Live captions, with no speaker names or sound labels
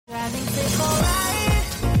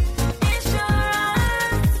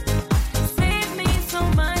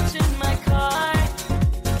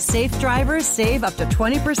Safe drivers save up to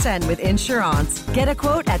 20% with Insurance. Get a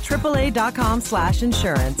quote at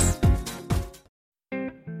AAA.com/insurance.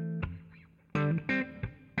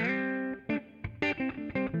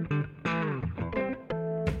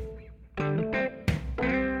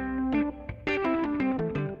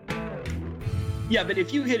 Yeah, but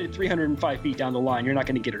if you hit it 305 feet down the line, you're not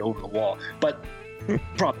going to get it over the wall. But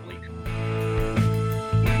probably.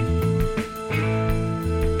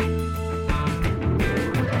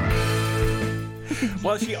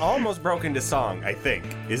 Well, she almost broke into song, I think.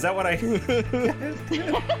 Is that what I...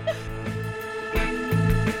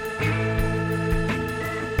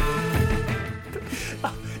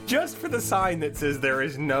 Just for the sign that says there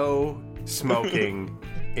is no smoking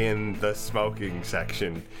in the smoking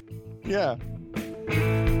section. Yeah.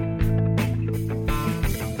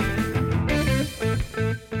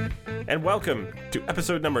 And welcome to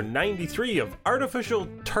episode number 93 of Artificial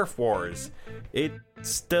Turf Wars. It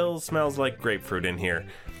still smells like grapefruit in here.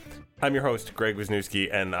 I'm your host, Greg Wisniewski,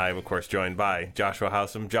 and I'm, of course, joined by Joshua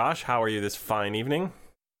Howsam. Josh, how are you this fine evening?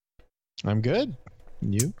 I'm good.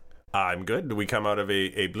 And you? I'm good. We come out of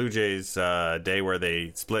a Blue Jays day where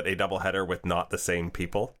they split a doubleheader with not the same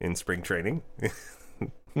people in spring training.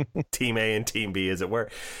 Team A and Team B, as it were,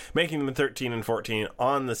 making them 13-14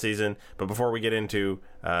 on the season. But before we get into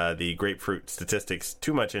the grapefruit statistics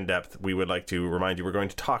too much in depth, we would like to remind you we're going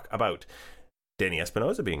to talk about Danny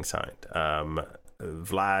Espinosa being signed,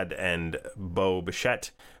 Vlad and Bo Bichette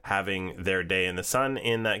having their day in the sun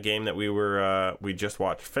in that game that we just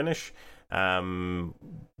watched finish. We have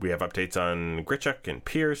updates on Grichuk and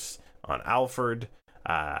Pierce, on Alford.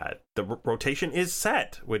 The rotation is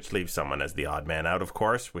set, which leaves someone as the odd man out, of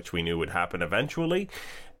course, which we knew would happen eventually.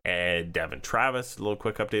 And Devin Travis, a little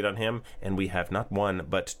quick update on him. And we have not one,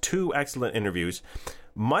 but two excellent interviews.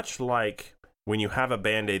 Much like when you have a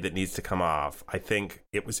Band-Aid that needs to come off, I think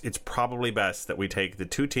it's probably best that we take the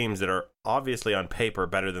two teams that are obviously on paper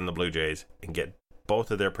better than the Blue Jays and get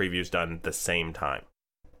both of their previews done at the same time.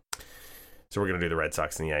 So we're going to do the Red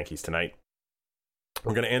Sox and the Yankees tonight.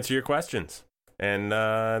 We're going to answer your questions. And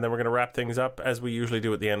then we're going to wrap things up, as we usually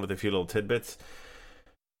do at the end, with a few little tidbits.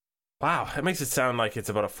 Wow, that makes it sound like it's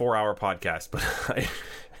about a 4-hour podcast, but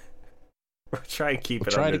we'll try and keep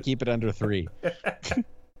to keep it under 3.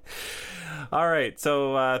 All right,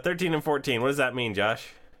 so 13-14, what does that mean, Josh?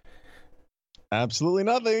 Absolutely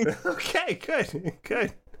nothing. Okay, good.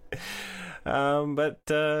 But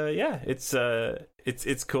yeah,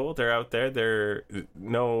 it's cool. They're out there. There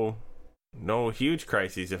no huge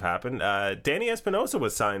crises have happened. Danny Espinosa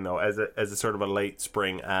was signed though as a sort of a late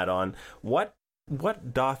spring add-on. What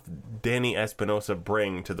doth Danny Espinosa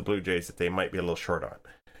bring to the Blue Jays that they might be a little short on?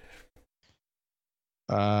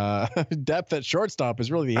 Depth at shortstop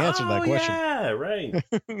is really the answer to that question. Yeah, right.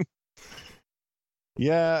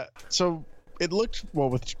 Yeah, so it looked, well,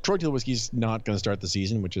 with Troy Tulowitzki's not going to start the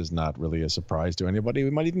season, which is not really a surprise to anybody. We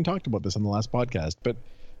might even talked about this on the last podcast, but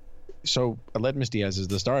so Aledmus Diaz is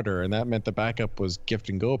the starter, and that meant the backup was Gift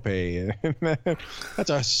and Gope. That's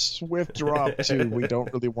a swift drop to we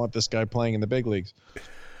don't really want this guy playing in the big leagues.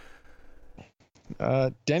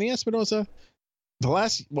 Danny Espinosa,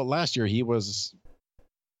 last year he was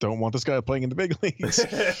don't want this guy playing in the big leagues.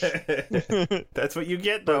 That's what you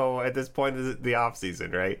get though at this point of the off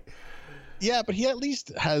season, right? Yeah, but he at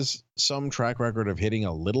least has some track record of hitting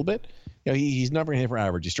a little bit. You know, he's never going to hit for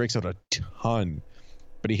average. He strikes out a ton.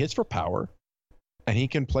 But he hits for power, and he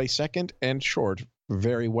can play second and short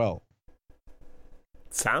very well.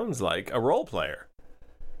 Sounds like a role player.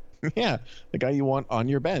 Yeah, the guy you want on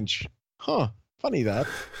your bench. Huh, funny that.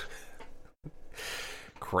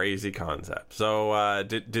 Crazy concept. So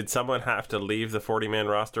did someone have to leave the 40-man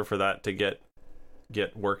roster for that to get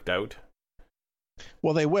worked out?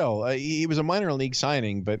 Well, they will. He was a minor league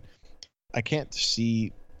signing, but I can't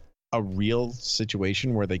see a real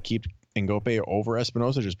situation where they keep Ngope over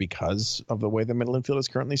Espinosa just because of the way the middle infield is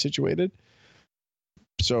currently situated.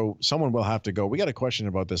 So someone will have to go. We got a question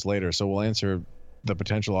about this later, so we'll answer the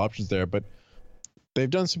potential options there, but they've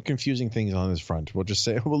done some confusing things on this front. We'll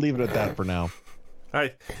leave it at that for now.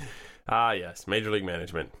 Yes, Major League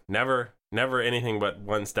Management. Never anything but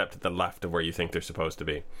one step to the left of where you think they're supposed to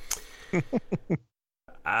be.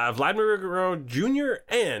 Vladimir Guerrero Jr.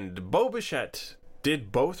 and Bo Bichette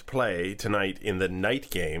did both play tonight in the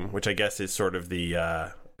night game, which I guess is sort of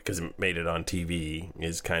the, because it made it on TV,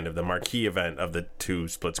 is kind of the marquee event of the two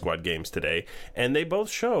split squad games today. And they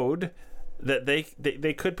both showed that they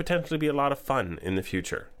could potentially be a lot of fun in the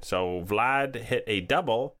future. So Vlad hit a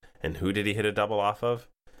double, and who did he hit a double off of?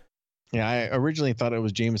 Yeah, I originally thought it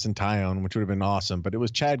was Jameson Taillon, which would have been awesome, but it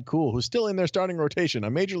was Chad Kuhl, who's still in their starting rotation,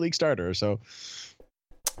 a major league starter. So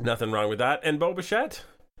Nothing wrong with that. And Bo Bichette?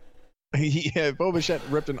 Yeah, Bo Bichette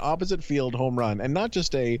ripped an opposite field home run, and not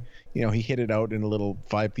just he hit it out in a little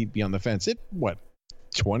 5 feet beyond the fence.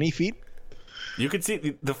 20 feet? You could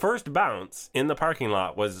see the first bounce in the parking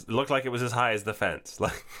lot looked like it was as high as the fence.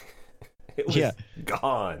 Like it was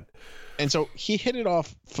gone. And so he hit it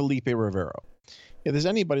off Felipe Rivero. If there's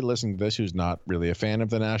anybody listening to this who's not really a fan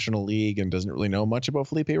of the National League and doesn't really know much about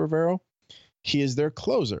Felipe Rivero, he is their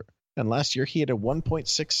closer. And last year, he had a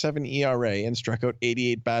 1.67 ERA and struck out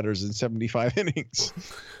 88 batters in 75 innings.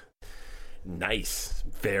 Nice.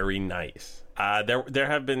 Very nice. There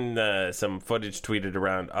have been some footage tweeted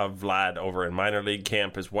around of Vlad over in minor league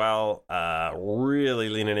camp as well. Really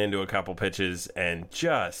leaning into a couple pitches and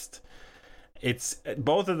just... It's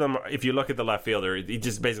both of them. If you look at the left fielder, he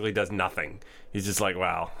just basically does nothing. He's just like,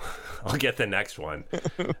 wow, I'll get the next one.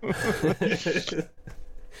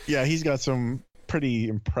 Yeah, he's got some pretty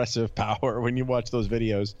impressive power when you watch those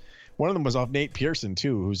videos. One of them was off Nate Pearson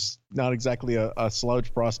too, who's not exactly a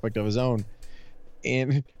slouch prospect of his own.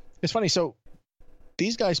 And it's funny. So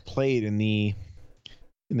these guys played in the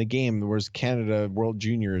game. There was Canada World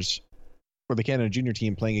Juniors, or the Canada Junior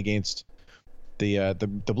team playing against the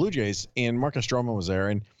Blue Jays, and Marcus Stroman was there.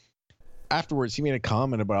 And afterwards, he made a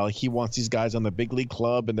comment about he wants these guys on the big league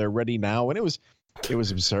club and they're ready now. And it was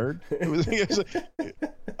absurd. It was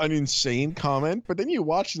an insane comment. But then you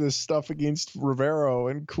watch this stuff against Rivero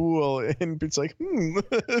and Cool, and it's like,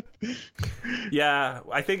 Yeah,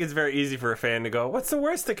 I think it's very easy for a fan to go, what's the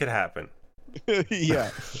worst that could happen? Yeah.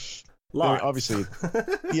 Lots. Obviously.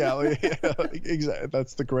 Yeah, exactly.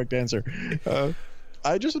 That's the correct answer.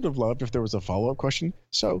 I just would have loved if there was a follow-up question.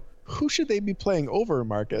 So, who should they be playing over,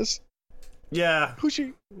 Marcus? Yeah. Who'd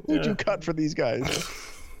you cut for these guys?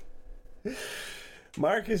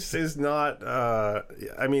 Marcus is not...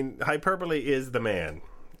 hyperbole is the man,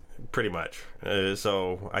 pretty much.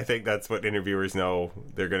 So, I think that's what interviewers know.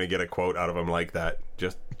 They're going to get a quote out of him like that.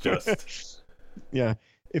 Just... Yeah.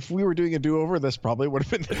 If we were doing a do-over, this probably would have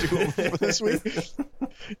been the do-over for this week.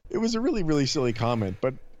 It was a really, really silly comment,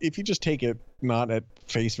 but if you just take it not at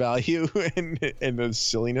face value and the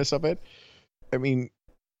silliness of it, I mean,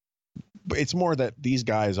 it's more that these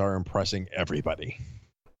guys are impressing everybody.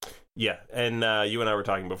 Yeah, and you and I were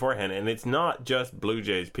talking beforehand, and it's not just Blue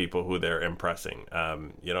Jays people who they're impressing.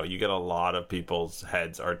 You get a lot of people's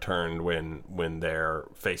heads are turned when they're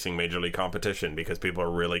facing major league competition because people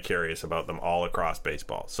are really curious about them all across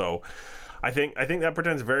baseball. So I think that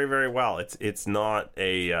portends very, very well. It's not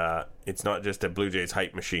just a Blue Jays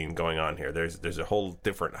hype machine going on here. There's a whole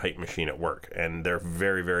different hype machine at work, and they're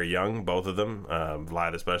very, very young, both of them,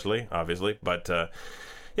 Vlad especially, obviously, but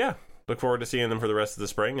yeah. Look forward to seeing them for the rest of the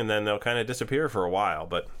spring, and then they'll kind of disappear for a while.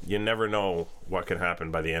 But you never know what can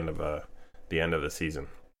happen by the end of the season.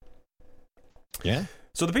 Yeah.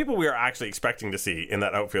 So the people we are actually expecting to see in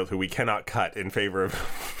that outfield, who we cannot cut in favor of,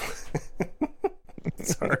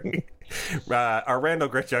 sorry, are Randall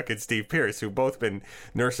Grichuk and Steve Pearce, who've both been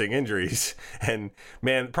nursing injuries, and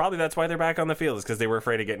man, probably that's why they're back on the field, is because they were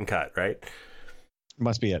afraid of getting cut, right?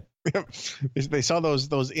 Must be it. They saw those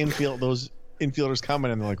infielders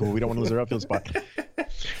coming, and they're like, well, we don't want to lose our outfield spot.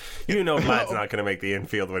 Vlad's not going to make the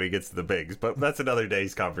infield when he gets to the bigs, but that's another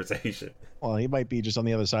day's conversation. Well, he might be just on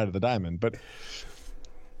the other side of the diamond, but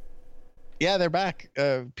yeah, they're back.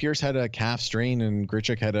 Pierce had a calf strain, and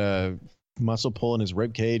Grichuk had a muscle pull in his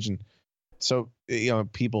rib cage, and so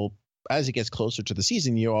people, as it gets closer to the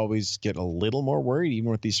season, you always get a little more worried,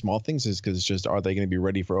 even with these small things, is because it's just, are they going to be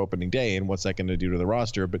ready for opening day, and what's that going to do to the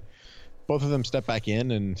roster? But both of them step back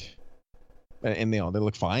in, and they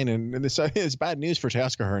look fine. And it's bad news for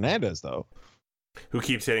Teoscar Hernandez, though, who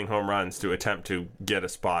keeps hitting home runs to attempt to get a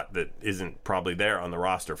spot that isn't probably there on the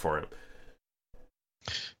roster for him.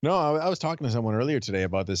 No, I was talking to someone earlier today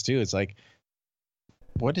about this too. It's like,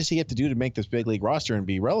 what does he have to do to make this big league roster and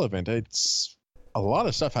be relevant? It's a lot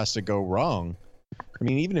of stuff has to go wrong. I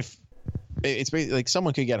mean, even if it's basically like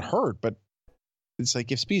someone could get hurt, but it's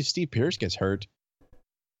like if Steve Pearce gets hurt,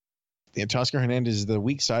 Teoscar Hernandez is the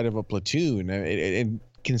weak side of a platoon, and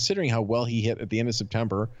considering how well he hit at the end of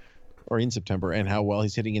September, or in September, and how well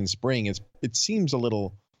he's hitting in spring, it seems a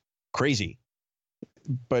little crazy,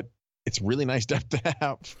 but it's really nice depth to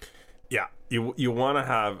have. Yeah, you want to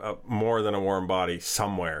have more than a warm body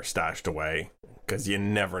somewhere stashed away, because you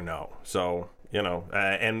never know. So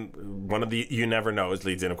and one of the you never knows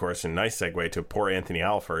leads in, of course, a nice segue to poor Anthony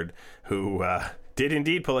Alford, who did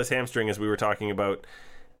indeed pull his hamstring, as we were talking about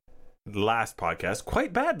last podcast,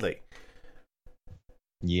 quite badly.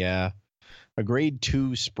 Yeah, a grade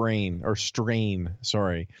 2 strain,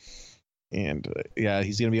 sorry. And yeah,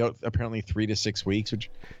 he's going to be out apparently 3 to 6 weeks, which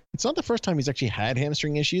it's not the first time he's actually had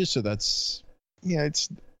hamstring issues. So that's, yeah, it's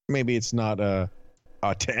maybe it's not a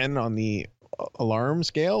 10 on the alarm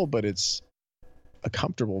scale, but it's a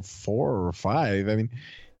comfortable 4 or 5. I mean,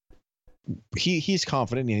 he's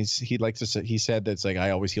confident. He likes to say, he said that's like,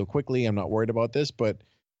 I always heal quickly. I'm not worried about this, but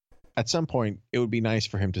at some point it would be nice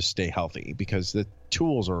for him to stay healthy because the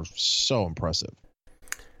tools are so impressive.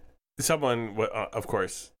 Someone, of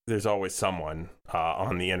course, there's always someone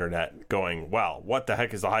on the internet going, well, what the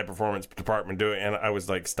heck is the high performance department doing? And I was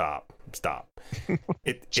like, stop.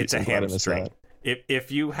 It's a hamstring.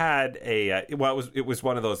 If you had a it was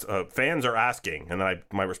one of those fans are asking, and then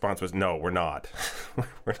my response was, no, we're not.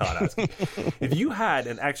 We're not asking. If you had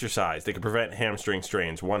an exercise that could prevent hamstring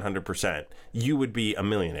strains 100%, you would be a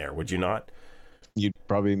millionaire, would you not? You'd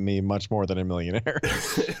probably be much more than a millionaire.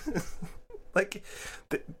 Like,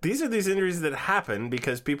 these are these injuries that happen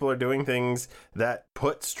because people are doing things that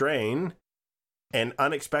put strain and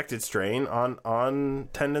unexpected strain on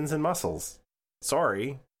tendons and muscles.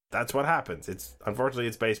 Sorry, that's what happens. Unfortunately,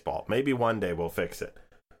 it's baseball. Maybe one day we'll fix it.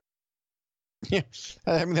 Yeah,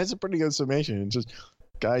 I mean, that's a pretty good summation. It's just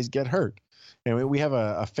guys get hurt. And we have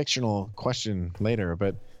a fictional question later,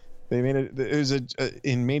 but they made it. It was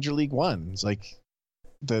in Major League One. It's like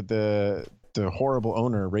the horrible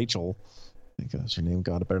owner, Rachel. I think that's her name.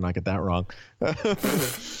 God, I better not get that wrong.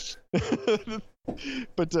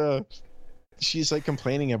 But she's like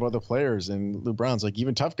complaining about the players, and Lou Brown's like,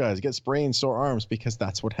 even tough guys get sprained, sore arms, because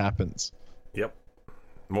that's what happens. Yep.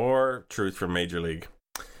 More truth from Major League.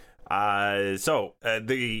 So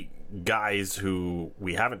the guys who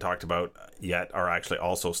we haven't talked about yet are actually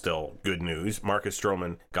also still good news. Marcus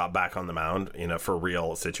Stroman got back on the mound in a for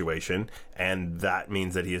real situation, and that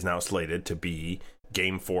means that he is now slated to be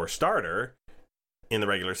Game 4 starter in the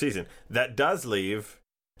regular season. That does leave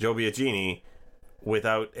Joe Biagini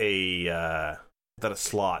without a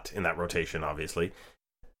slot in that rotation, obviously.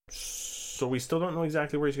 So we still don't know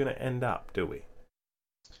exactly where he's going to end up, do we?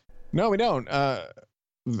 No, we don't.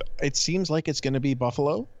 It seems like it's going to be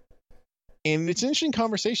Buffalo, and it's an interesting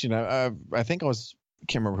conversation. I think can't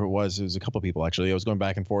remember who it was. It was a couple of people actually. I was going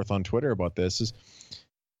back and forth on Twitter about this. Is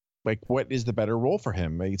like, what is the better role for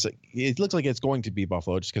him? It's like, it looks like it's going to be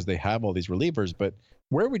Buffalo just because they have all these relievers. But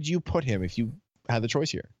where would you put him if you had the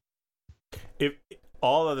choice here? If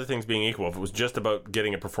all other things being equal, if it was just about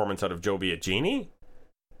getting a performance out of Joe Biagini,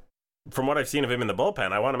 from what I've seen of him in the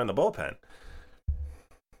bullpen, I want him in the bullpen.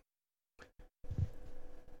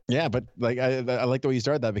 Yeah, but like I like the way you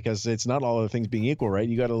started that, because it's not all other things being equal, right?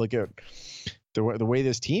 You got to look at the way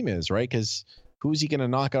this team is, right? Because who's he going to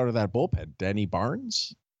knock out of that bullpen? Danny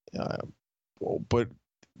Barnes? But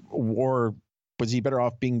was he better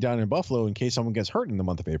off being down in Buffalo in case someone gets hurt in the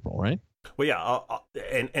month of April, right? Well, yeah,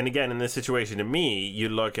 and again, in this situation, to me, you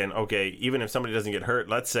look and, okay, even if somebody doesn't get hurt,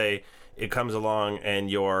 let's say it comes along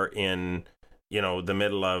and you're in, the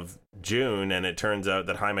middle of June, and it turns out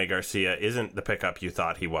that Jaime Garcia isn't the pickup you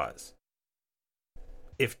thought he was.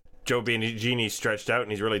 If Joe Biagini's stretched out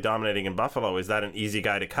and he's really dominating in Buffalo, is that an easy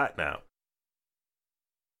guy to cut now?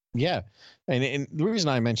 Yeah, and the reason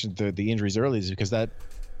I mentioned the injuries early is because that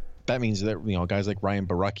means that guys like Ryan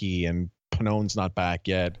Baracki and Panone's not back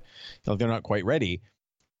yet. They're not quite ready.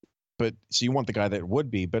 But so you want the guy that would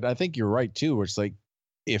be. But I think you're right too. Where it's like,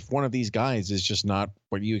 if one of these guys is just not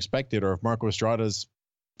what you expected, or if Marco Estrada's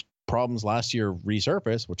problems last year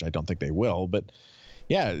resurface, which I don't think they will, but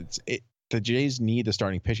yeah, the Jays need the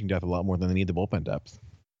starting pitching depth a lot more than they need the bullpen depth.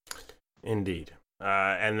 Indeed.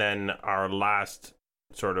 And then our last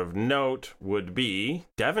sort of note would be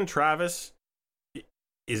Devin Travis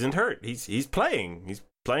isn't hurt. He's playing. He's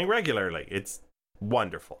playing regularly. It's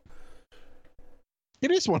wonderful.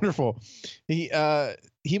 It is wonderful. He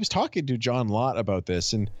was talking to John Lott about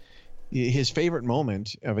this, and his favorite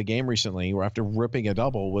moment of a game recently, where after ripping a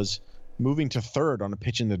double, was moving to third on a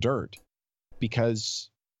pitch in the dirt, because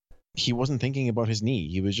he wasn't thinking about his knee.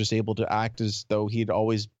 He was just able to act as though he'd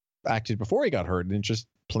always acted before he got hurt, and just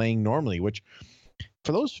playing normally, which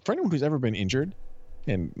for anyone who's ever been injured,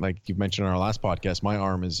 and like you mentioned on our last podcast, my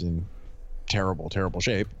arm is in terrible, terrible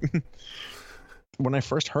shape. When I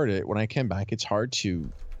first heard it, when I came back, it's hard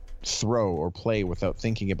to throw or play without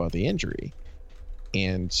thinking about the injury.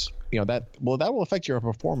 And, that will affect your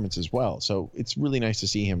performance as well. So it's really nice to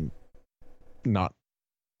see him not,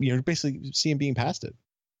 basically see him being past it.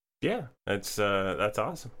 Yeah, that's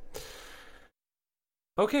awesome.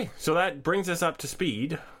 Okay, so that brings us up to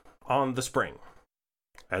speed on the spring,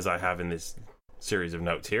 as I have in this series of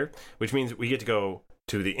notes here, which means we get to go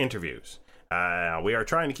to the interviews. We are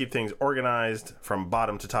trying to keep things organized from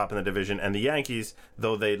bottom to top in the division, and the Yankees,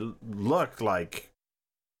 though they look like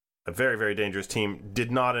a very, very dangerous team,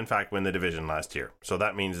 did not, in fact, win the division last year. So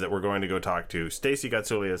that means that we're going to go talk to Stacey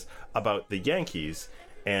Gatsoulias about the Yankees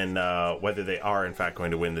and whether they are, in fact,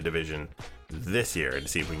 going to win the division this year, and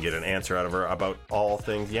see if we can get an answer out of her about all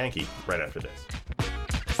things Yankee right after this.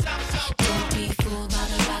 Don't be fooled by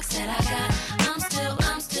the rocks that I got.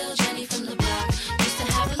 I'm still Jenny from the block. Used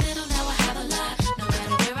to have a little, now I have a lot. No matter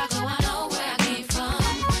where I go, I know where I came from.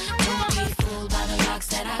 Don't be fooled by the rocks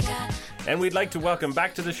that I got. And we'd like to welcome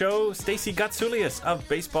back to the show Stacey Gatsoulias of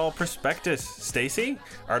Baseball Prospectus. Stacey,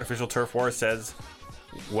 Artificial Turf War says,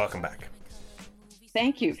 welcome back.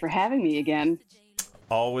 Thank you for having me again.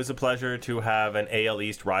 Always a pleasure to have an AL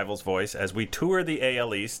East rival's voice. As we tour the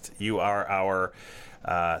AL East, you are our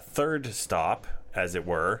third stop, as it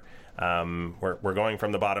were. We're going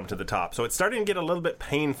from the bottom to the top. So it's starting to get a little bit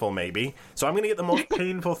painful, maybe. So I'm going to get the most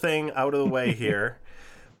painful thing out of the way here.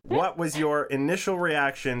 What was your initial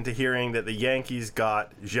reaction to hearing that the Yankees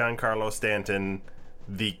got Giancarlo Stanton,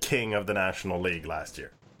 the king of the National League, last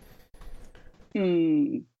year?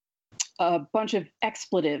 A bunch of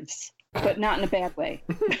expletives, but not in a bad way.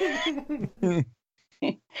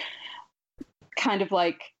 Kind of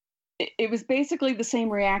like, it was basically the same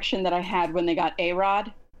reaction that I had when they got A-Rod.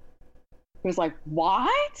 It was like,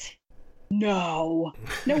 what? No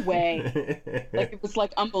way. Like, it was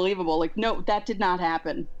like unbelievable. Like, no, that did not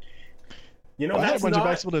happen. You know, I had that's a bunch not,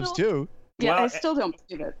 of expletives too. Yeah, Well, I still don't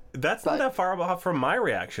believe it. That's But- not that far off from my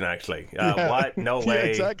reaction, actually. Yeah. What? No Yeah, way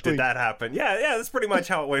exactly. did that happen. Yeah, that's pretty much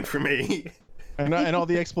how it went for me. And all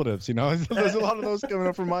the expletives, you know, there's a lot of those coming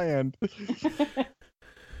up from my end.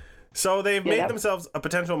 So they've Yeah, made that- themselves a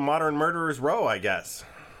potential modern murderer's row, I guess.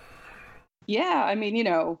 Yeah, I mean,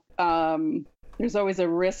 there's always a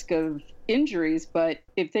risk of injuries, but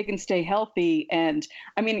if they can stay healthy, and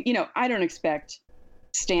I mean, I don't expect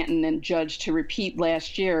Stanton and Judge to repeat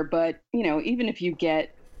last year, but even if you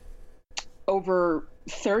get over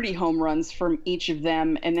 30 home runs from each of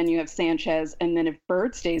them, and then you have Sanchez, and then if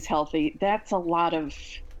Bird stays healthy, that's a lot of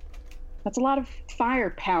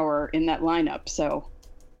firepower in that lineup. So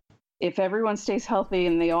if everyone stays healthy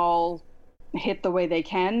and they all hit the way they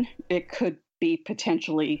can, it could be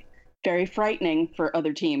potentially very frightening for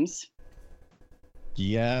other teams.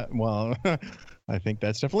 Yeah, well, I think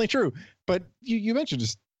that's definitely true. But you mentioned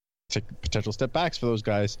just potential step backs for those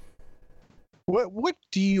guys. What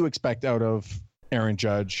do you expect out of Aaron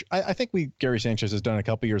Judge? I think Gary Sanchez has done a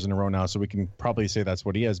couple years in a row now, so we can probably say that's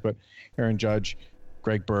what he is. But Aaron Judge,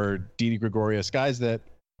 Greg Bird, Didi Gregorius, guys that,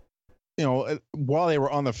 while they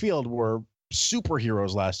were on the field, were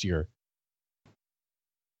superheroes last year.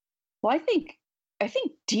 Well, I think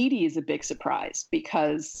Didi is a big surprise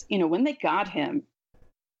because, when they got him,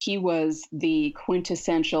 he was the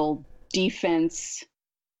quintessential defense,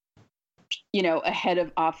 ahead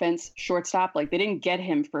of offense shortstop. Like, they didn't get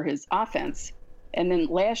him for his offense. And then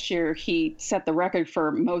last year, he set the record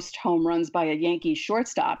for most home runs by a Yankee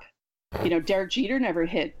shortstop. Derek Jeter never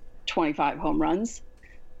hit 25 home runs.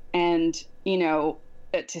 And,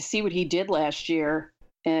 to see what he did last year,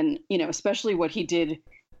 and, especially what he did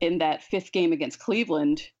in that fifth game against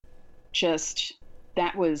Cleveland,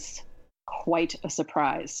 that was quite a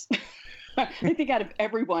surprise. I think out of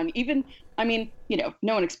everyone,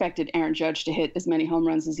 no one expected Aaron Judge to hit as many home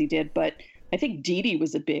runs as he did, but I think Didi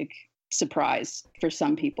was a big surprise for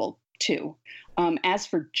some people too. As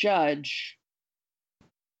for Judge,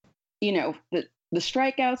 the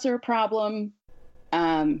strikeouts are a problem,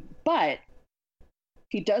 but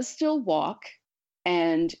he does still walk,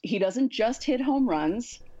 and he doesn't just hit home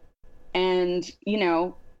runs. And,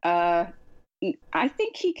 I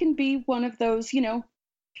think he can be one of those,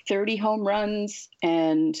 30 home runs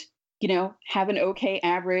and, have an okay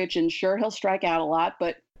average. And sure, he'll strike out a lot,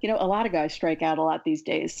 but, a lot of guys strike out a lot these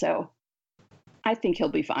days. So I think he'll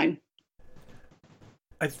be fine.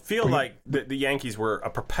 I feel like the Yankees were a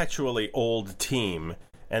perpetually old team,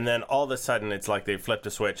 and then all of a sudden it's like they flipped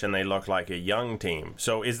a switch and they look like a young team.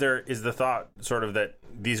 So is the thought sort of that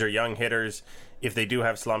these are young hitters, if they do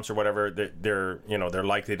have slumps or whatever, that they're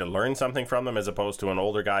likely to learn something from them, as opposed to an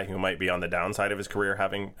older guy who might be on the downside of his career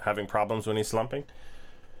having problems when he's slumping?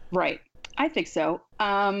 Right. I think so.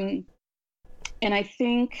 And I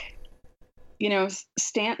think,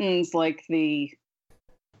 Stanton's like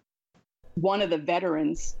one of the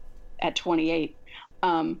veterans at 28,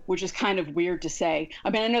 which is kind of weird to say. I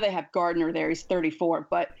mean, I know they have Gardner there. He's 34.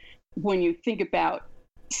 But when you think about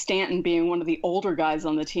Stanton being one of the older guys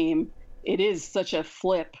on the team, it is such a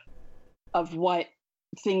flip of what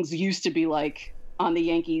things used to be like on the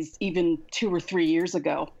Yankees even 2 or 3 years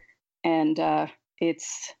ago. And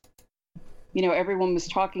it's, everyone was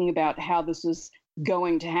talking about how this was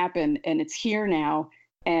going to happen, and it's here now.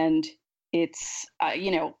 And it's,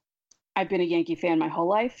 I've been a Yankee fan my whole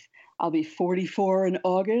life. I'll be 44 in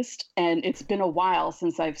August, and it's been a while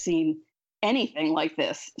since I've seen anything like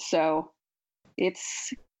this. So it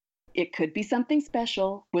could be something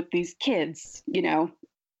special with these kids.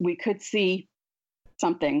 We could see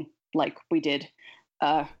something like we did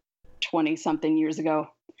 20 something years ago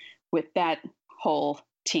with that whole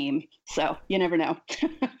team. So you never know.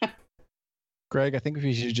 Greg, I think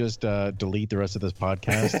we should just delete the rest of this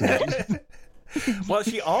podcast. Well,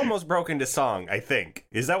 she almost broke into song, I think.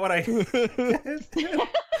 Is that what I...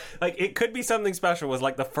 Like, it could be something special was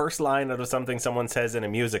like the first line out of something someone says in a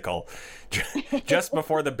musical. Just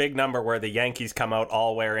before the big number where the Yankees come out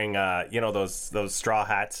all wearing, those straw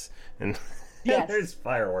hats. And Yes. there's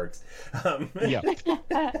fireworks. Yeah.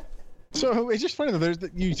 So it's just funny though.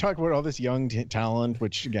 You talk about all this young talent,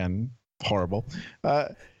 which again, horrible.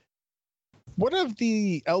 What of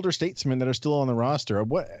the elder statesmen that are still on the roster?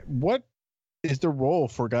 What is the role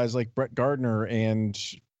for guys like Brett Gardner and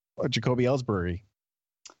Jacoby Ellsbury?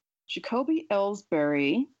 Jacoby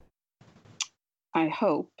Ellsbury, I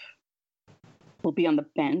hope, will be on the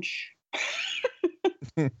bench.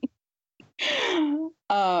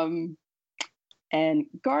 And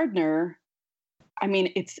Gardner, I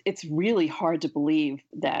mean, it's really hard to believe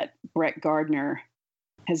that Brett Gardner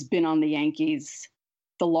has been on the Yankees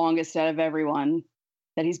the longest out of everyone,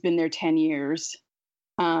 that he's been there 10 years.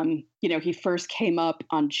 He first came up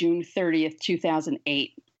on June 30th,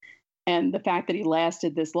 2008. And the fact that he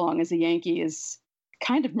lasted this long as a Yankee is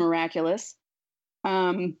kind of miraculous.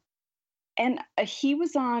 And he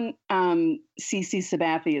was on CC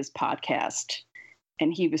Sabathia's podcast,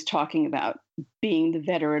 and he was talking about being the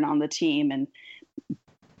veteran on the team. And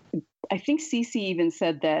I think CC even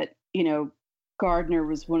said that, Gardner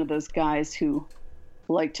was one of those guys who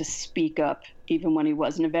liked to speak up even when he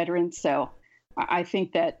wasn't a veteran. So I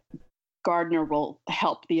think that Gardner will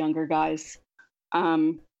help the younger guys.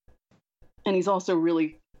 And he's also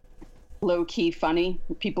really low-key funny.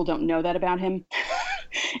 People don't know that about him.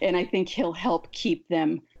 And I think he'll help keep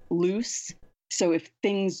them loose. So if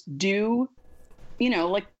things do,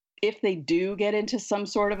 if they do get into some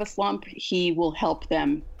sort of a slump, he will help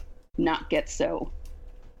them not get so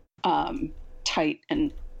tight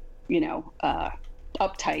and,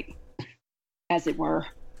 uptight, as it were.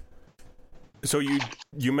 So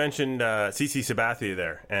you mentioned CC Sabathia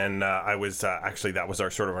there, and I was actually that was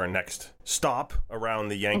our next stop around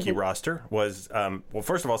the Yankee roster was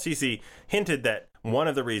first of all, CC hinted that one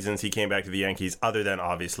of the reasons he came back to the Yankees, other than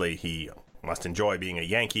obviously he must enjoy being a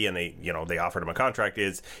Yankee and they offered him a contract,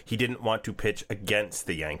 is he didn't want to pitch against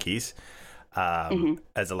the Yankees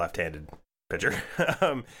as a left-handed pitcher.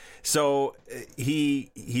 So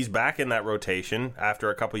he's back in that rotation after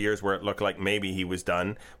a couple years where it looked like maybe he was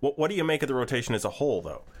done. What do you make of the rotation as a whole,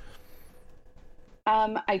 though?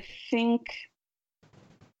 I think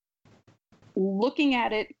looking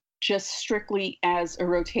at it just strictly as a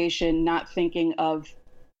rotation, not thinking of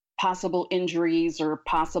possible injuries or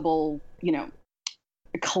possible,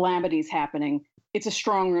 calamities happening, it's a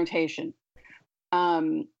strong rotation.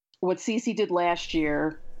 What CC did last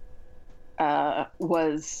year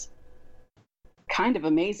was kind of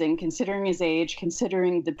amazing considering his age,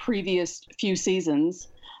 considering the previous few seasons.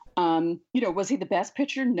 Was he the best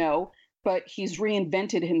pitcher? No, but he's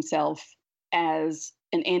reinvented himself as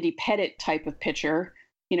an Andy Pettitte type of pitcher.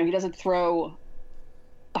 He doesn't throw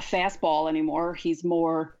a fastball anymore. He's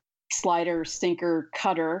more slider, sinker,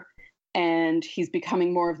 cutter, and he's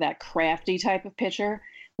becoming more of that crafty type of pitcher,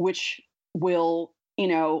 which will,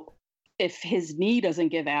 if his knee doesn't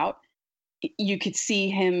give out, you could see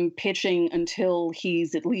him pitching until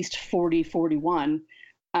he's at least 40, 41.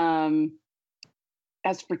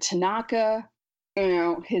 As for Tanaka,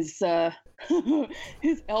 his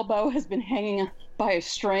his elbow has been hanging by a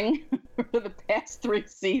string for the past 3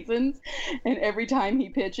 seasons. And every time he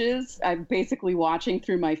pitches, I'm basically watching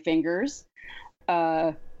through my fingers.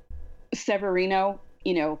 Severino,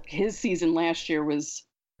 his season last year was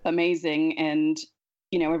amazing. And,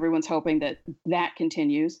 everyone's hoping that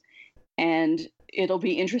continues. And it'll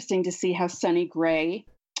be interesting to see how Sonny Gray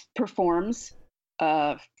performs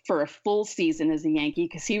for a full season as a Yankee,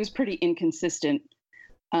 because he was pretty inconsistent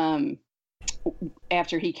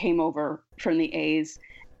after he came over from the A's.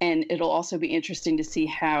 And it'll also be interesting to see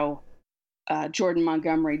how Jordan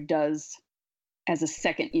Montgomery does as a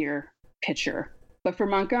second-year pitcher. But for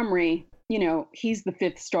Montgomery, he's the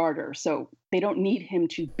 5th starter, so they don't need him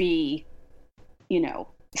to be,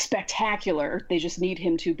 spectacular. They just need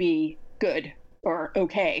him to be good. or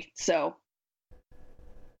okay. So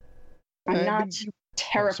I'm not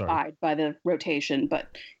terrified by the rotation, but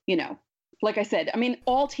like I said, I mean,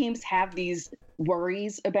 all teams have these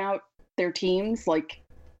worries about their teams. Like,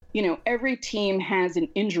 every team has an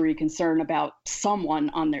injury concern about someone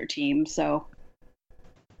on their team. So.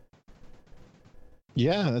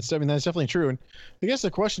 Yeah, that's definitely true. And I guess the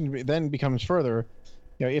question then becomes further,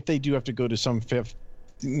 if they do have to go to some fifth,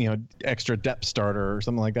 extra depth starter or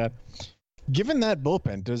something like that, given that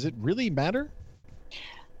bullpen, does it really matter?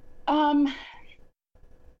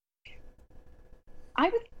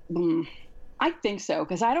 I think so,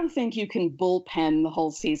 because I don't think you can bullpen the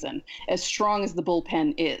whole season as strong as the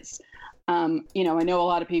bullpen is. I know a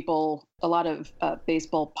lot of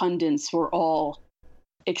baseball pundits were all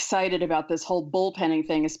excited about this whole bullpenning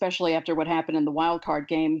thing, especially after what happened in the wild card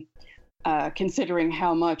game, considering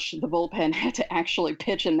how much the bullpen had to actually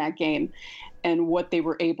pitch in that game and what they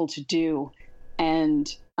were able to do,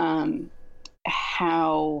 and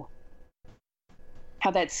how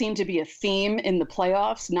that seemed to be a theme in the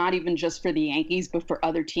playoffs, not even just for the Yankees, but for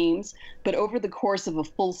other teams. But over the course of a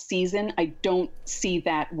full season, I don't see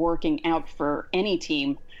that working out for any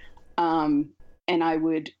team. And I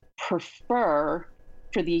would prefer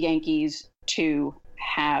for the Yankees to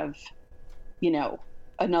have,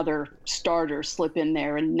 another starter slip in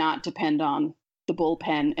there and not depend on the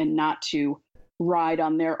bullpen and not to ride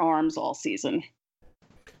on their arms all season.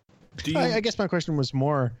 I guess my question was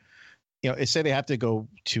more, say they have to go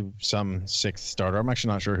to some sixth starter. I'm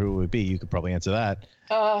actually not sure who it would be. You could probably answer that.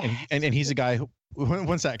 And he's a guy who,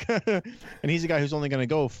 one sec. And he's a guy who's only going to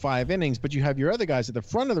go 5 innings, but you have your other guys at the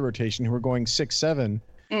front of the rotation who are going 6, 7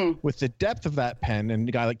 with the depth of that pen. And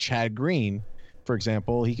a guy like Chad Green, for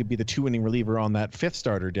example, he could be the 2-inning reliever on that 5th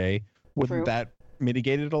starter day. Wouldn't that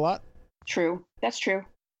mitigate it a lot? True. That's true.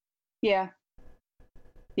 Yeah.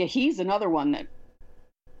 Yeah. He's another one that,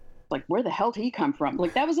 like, where the hell did he come from?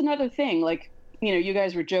 Like, that was another thing. Like, you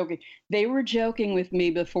guys were joking. They were joking with me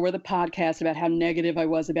before the podcast about how negative I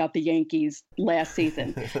was about the Yankees last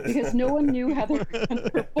season because no one knew how they were going to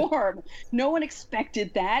perform. No one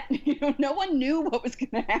expected that. No one knew what was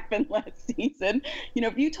going to happen last season.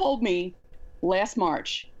 If you told me last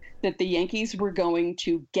March that the Yankees were going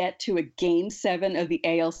to get to a Game 7 of the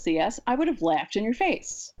ALCS, I would have laughed in your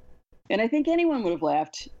face. And I think anyone would have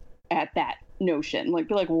laughed at that notion.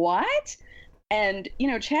 Be like, what? And,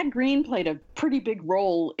 Chad Green played a pretty big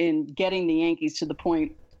role in getting the Yankees to the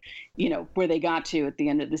point, where they got to at the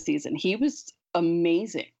end of the season. He was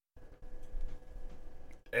amazing.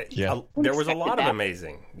 Yeah, there was a lot of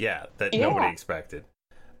amazing, that nobody expected.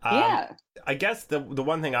 I guess the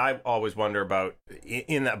one thing I always wonder about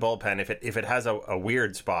in that bullpen, if it has a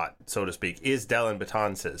weird spot, so to speak, is Dellin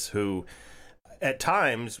Betances, who at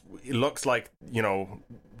times looks like,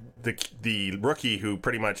 the rookie who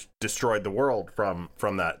pretty much destroyed the world from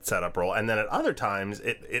that setup role, and then at other times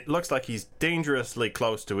it looks like he's dangerously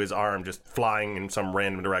close to his arm just flying in some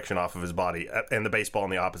random direction off of his body, and the baseball in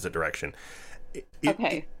the opposite direction.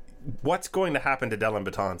 What's going to happen to Dellin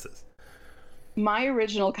Betances? My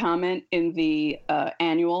original comment in the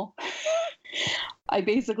annual, I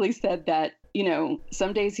basically said that,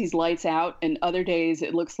 some days he's lights out and other days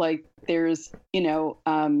it looks like there's,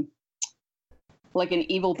 like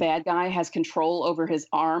an evil bad guy has control over his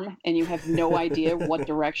arm and you have no idea what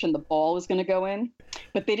direction the ball is going to go in.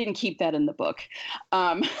 But they didn't keep that in the book.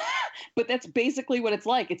 But that's basically what it's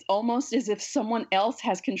like. It's almost as if someone else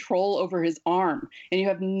has control over his arm and you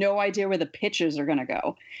have no idea where the pitches are going to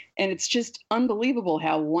go. And it's just unbelievable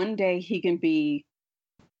how one day he can be,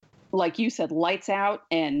 like you said, lights out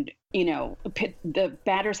and, the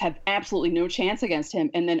batters have absolutely no chance against him.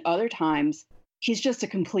 And then other times he's just a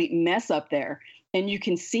complete mess up there. And you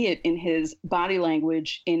can see it in his body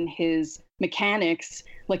language, in his mechanics.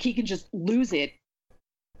 Like he can just lose it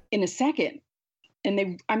in a second.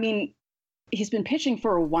 And he's been pitching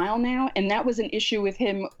for a while now. And that was an issue with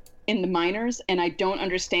him in the minors. And I don't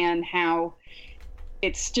understand how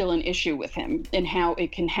it's still an issue with him and how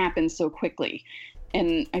it can happen so quickly.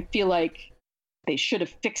 And I feel like they should have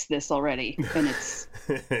fixed this already. And it's,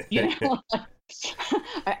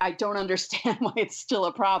 I don't understand why it's still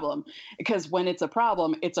a problem, because when it's a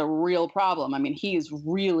problem, it's a real problem. I mean, he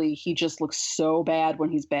just looks so bad when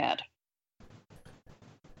he's bad.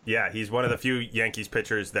 Yeah, he's one of the few Yankees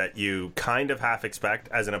pitchers that you kind of half expect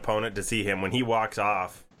as an opponent to see him when he walks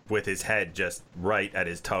off with his head just right at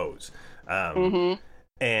his toes. And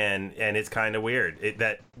it's kind of weird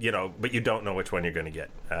but you don't know which one you're going to get.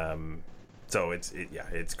 So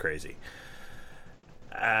it's crazy.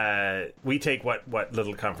 We take what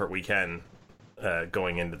little comfort we can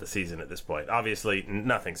going into the season at this point. Obviously,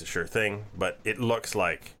 nothing's a sure thing, but it looks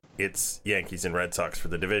like it's Yankees and Red Sox for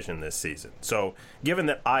the division this season. So, given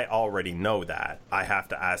that I already know that, I have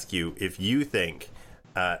to ask you if you think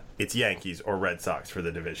it's Yankees or Red Sox for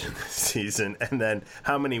the division this season, and then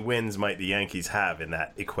how many wins might the Yankees have in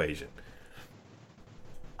that equation?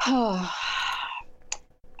 I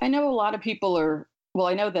know a lot of people are. Well,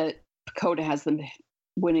 I know that Dakota has them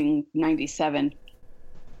winning 97.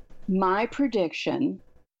 My prediction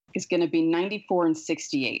is going to be 94 and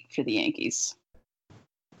 68 for the Yankees.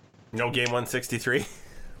 No game 163?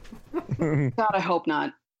 God, I hope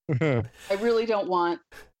not. I really don't want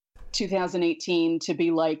 2018 to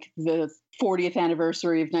be like the 40th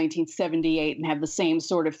anniversary of 1978 and have the same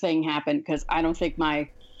sort of thing happen, because I don't think my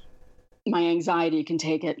anxiety can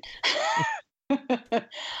take it.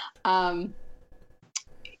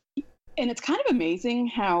 And it's kind of amazing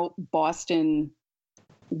how Boston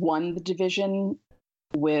won the division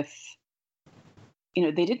with,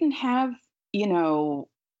 they didn't have,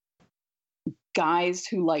 guys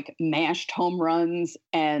who like mashed home runs,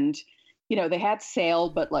 and they had Sale,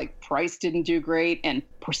 but like Price didn't do great, and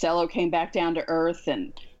Porcello came back down to earth,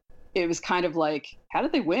 and it was kind of like, how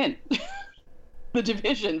did they win the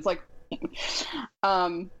division? It's like,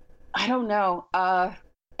 I don't know.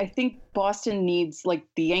 I think Boston needs, like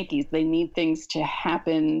the Yankees, they need things to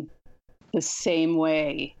happen the same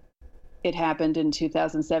way it happened in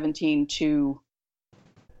 2017 to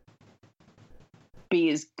be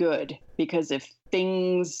as good, because if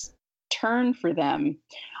things turn for them,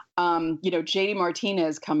 JD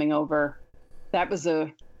Martinez coming over, that was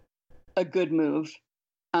a good move.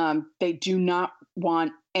 They do not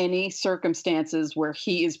want any circumstances where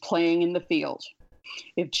he is playing in the field.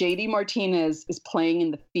 If JD Martinez is playing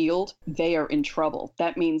in the field, they are in trouble.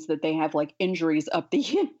 That means that they have like injuries up the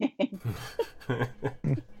yin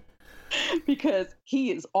because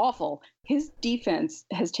he is awful. His defense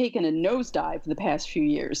has taken a nosedive the past few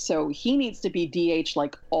years, so he needs to be DH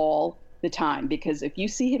like all the time, because if you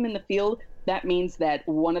see him in the field, that means that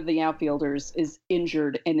one of the outfielders is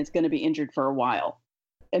injured, and it's going to be injured for a while,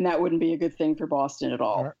 and that wouldn't be a good thing for Boston at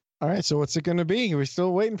all. All right, so what's it going to be? We're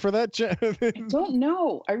still waiting for that. I don't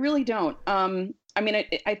know. I really don't.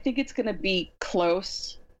 I think it's going to be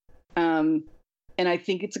close. And I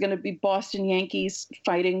think it's going to be Boston Yankees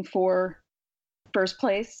fighting for first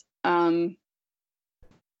place. Oh,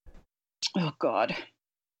 God.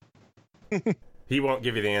 He won't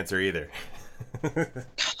give you the answer either.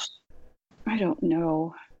 I don't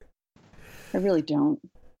know. I really don't.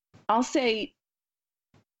 I'll say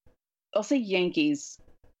Yankees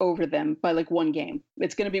over them by like one game.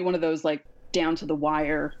 It's going to be one of those like down to the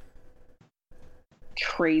wire,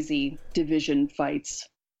 crazy division fights.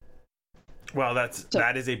 Well,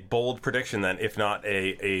 that is a bold prediction then, if not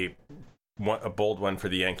a bold one for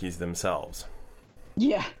the Yankees themselves.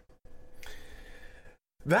 Yeah.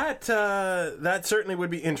 That certainly would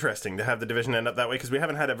be interesting to have the division end up that way, because we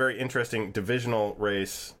haven't had a very interesting divisional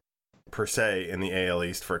race per se in the AL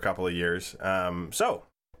East for a couple of years. So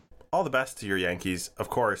all the best to your Yankees, of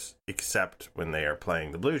course, except when they are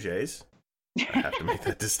playing the Blue Jays. I have to make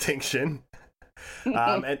that distinction.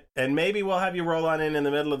 And maybe we'll have you roll on in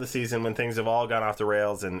the middle of the season when things have all gone off the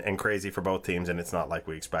rails and crazy for both teams, and it's not like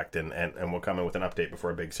we expect, and we'll come in with an update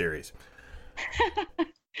before a big series.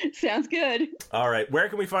 Sounds good. All right. Where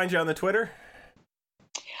can we find you on the Twitter?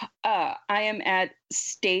 I am at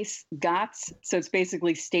Stace Gotts. So it's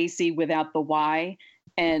basically Stacy without the Y,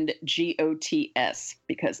 and GOTS,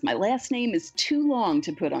 because my last name is too long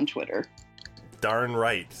to put on Twitter. Darn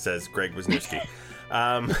right, says Greg Wisniewski.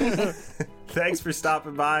 Thanks for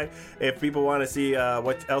stopping by. If people want to see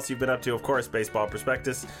what else you've been up to, of course, Baseball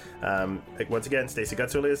Prospectus. Once again, Stacey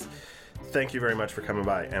Gutsulias, thank you very much for coming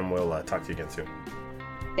by, and we'll talk to you again soon.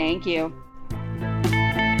 Thank you.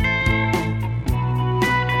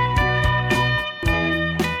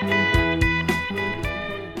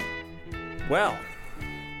 Well,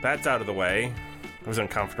 that's out of the way. I was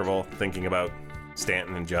uncomfortable thinking about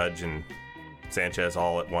Stanton and Judge and Sanchez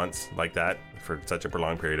all at once like that for such a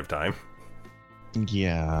prolonged period of time.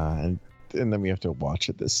 Yeah, and then we have to watch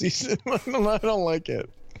it this season. I don't like it.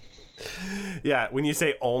 Yeah, when you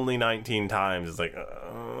say only 19 times, it's like...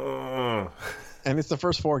 And it's the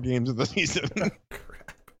first 4 games of the season.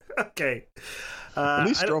 Crap. Okay. At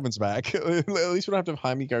least Stroman's back. At least we don't have to have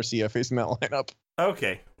Jaime Garcia facing that lineup.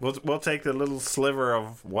 Okay, we'll take the little sliver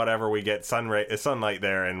of whatever we get sunlight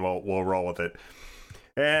there, and we'll roll with it.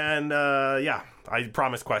 And yeah, I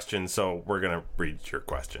promised questions, so we're gonna read your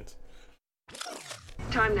questions.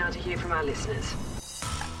 Time now to hear from our listeners.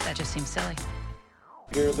 That just seems silly.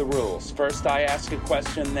 Here are the rules. First I ask a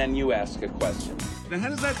question, then you ask a question. Now, how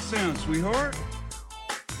does that sound, sweetheart?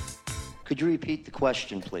 Could you repeat the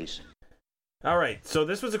question, please? All right, so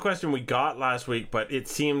this was a question we got last week, but it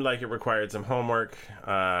seemed like it required some homework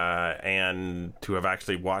and to have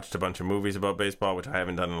actually watched a bunch of movies about baseball, which I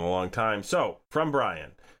haven't done in a long time. So, from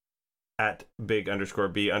Brian, at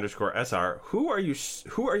big_B_SR, who are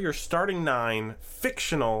your starting 9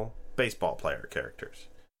 fictional baseball player characters?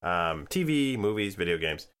 TV, movies, video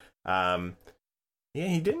games. Yeah,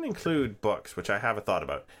 he didn't include books, which I have a thought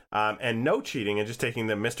about. And no cheating and just taking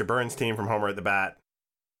the Mr. Burns team from Homer at the Bat.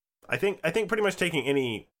 I think pretty much taking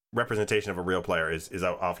any representation of a real player is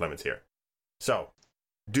off limits here. So,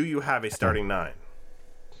 do you have a starting 9?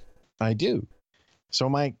 I do. So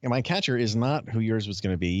my catcher is not who yours was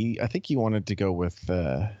going to be. I think you wanted to go with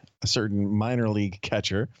a certain minor league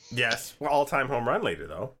catcher. Yes, well, all-time home run leader,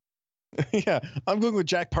 though. Yeah, I'm going with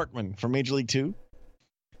Jack Parkman from Major League 2.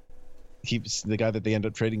 He's the guy that they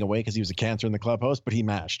ended up trading away because he was a cancer in the clubhouse, but he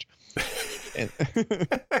mashed. And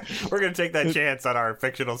we're going to take that chance on our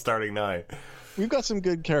fictional starting 9. We've got some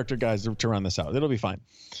good character guys to run this out. It'll be fine.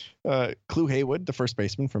 Clu Haywood, the first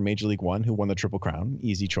baseman from Major League 1, who won the Triple Crown.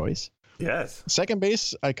 Easy choice. Yes. Second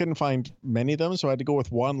base, I couldn't find many of them, so I had to go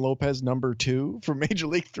with Juan Lopez, number 2 from Major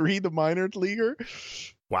League 3, the minor leaguer.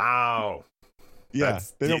 Wow. Yeah,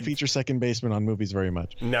 they don't feature second baseman on movies very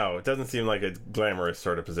much. No, it doesn't seem like a glamorous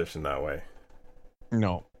sort of position that way.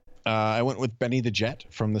 No. I went with Benny the Jet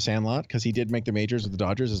from The Sandlot because he did make the majors with the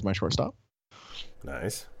Dodgers as my shortstop.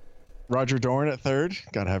 Nice. Roger Dorn at third.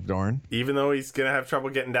 Gotta have Dorn. Even though he's gonna have trouble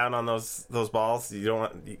getting down on those balls,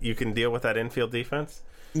 you can deal with that infield defense.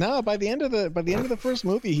 No, by the end of the first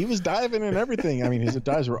movie, he was diving and everything. I mean, his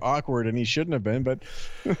dives were awkward, and he shouldn't have been. But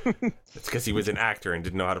it's because he was an actor and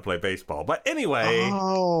didn't know how to play baseball. But anyway.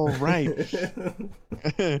 Oh, right.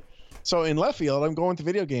 So in left field, I'm going to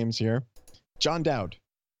video games here. John Dowd.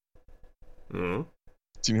 Hmm.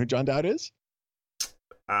 Do you know who John Dowd is?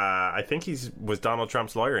 I think was Donald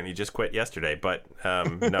Trump's lawyer, and he just quit yesterday. But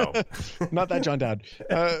no, not that John Dowd.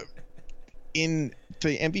 In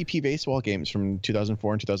the MVP baseball games from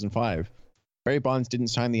 2004 and 2005, Barry Bonds didn't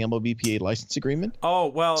sign the MLBPA license agreement. Oh,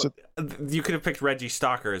 well, so, you could have picked Reggie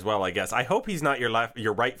Stalker as well, I guess. I hope he's not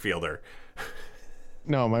your right fielder.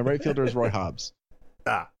 No, my right fielder is Roy Hobbs.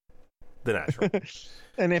 The natural.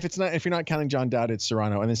 And if you're not counting John Dowd, it's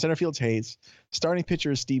Serrano. And then center field's Hayes. Starting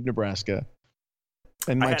pitcher is Steve Nebraska.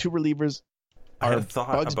 And my two relievers are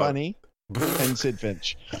Bugs Bunny and Sid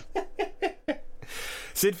Finch.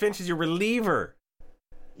 Sid Finch is your reliever.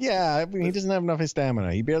 Yeah, I mean, he doesn't have enough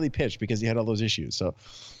stamina. He barely pitched because he had all those issues. So,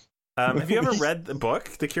 have you ever read the book,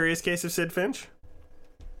 The Curious Case of Sid Finch?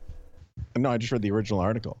 No, I just read the original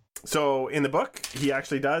article. So in the book, he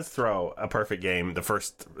actually does throw a perfect game the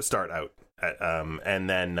first start out. And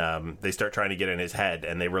then they start trying to get in his head,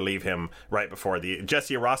 and they relieve him right before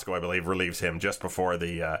Jesse Orosco, I believe, relieves him just before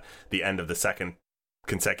the end of the second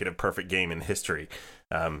consecutive perfect game in history.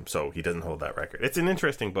 So he doesn't hold that record. It's an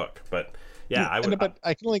interesting book, but yeah, but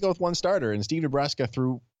I can only go with one starter, and Steve Nebraska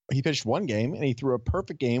he pitched one game, and he threw a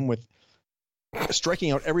perfect game with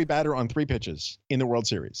striking out every batter on 3 pitches in the World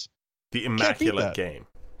Series. The immaculate game,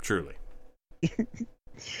 truly.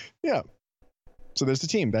 Yeah. So there's the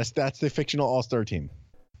team. That's the fictional all-star team.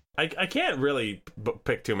 I can't really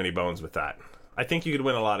pick too many bones with that. I think you could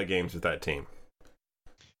win a lot of games with that team.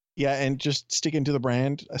 Yeah, and just sticking to the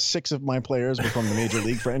brand, 6 of my players were from the Major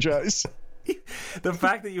League franchise. The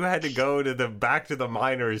fact that you had to go to the Back to the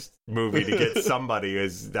Minors movie to get somebody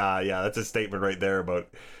is, that's a statement right there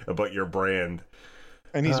about your brand.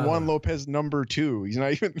 And he's Juan Lopez number 2. He's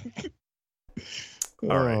not even...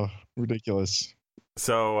 All right. Ridiculous.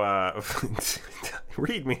 So,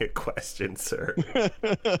 read me a question, sir.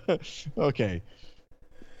 Okay.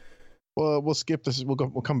 Well, we'll skip this. We'll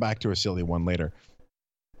come back to a silly one later.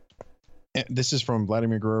 This is from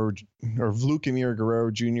Vladimir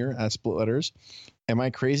Guerrero Jr. at Split Letters. Am I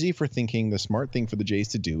crazy for thinking the smart thing for the Jays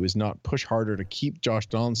to do is not push harder to keep Josh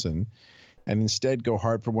Donaldson and instead go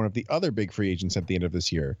hard for one of the other big free agents at the end of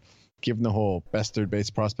this year, given the whole best third base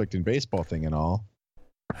prospect in baseball thing and all?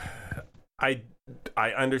 I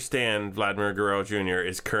understand Vladimir Guerrero Jr.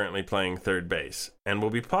 is currently playing third base and will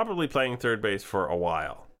be probably playing third base for a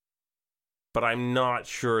while. But I'm not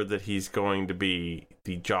sure that he's going to be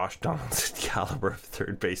the Josh Donaldson caliber of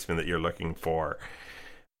third baseman that you're looking for.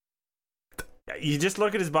 You just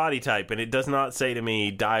look at his body type, and it does not say to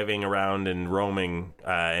me diving around and roaming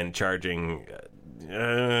and charging.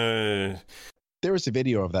 There was a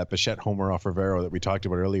video of that Bichette homer off Rivero that we talked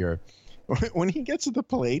about earlier. When he gets to the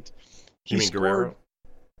plate, you mean Guerrero?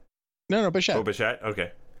 No, Bichette. Oh, Bichette?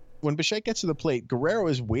 Okay. when Bichette gets to the plate, Guerrero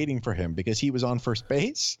is waiting for him because he was on first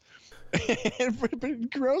base. But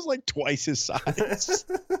Guerrero's like twice his size.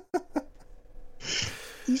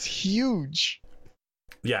 He's huge.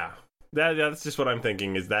 Yeah, that's just what I'm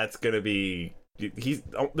thinking. Is that's going to be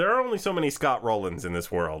there are only so many Scott Rowlands in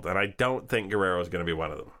this world, and I don't think Guerrero is going to be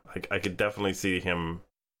one of them. I could definitely see him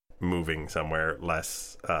moving somewhere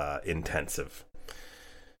less intensive.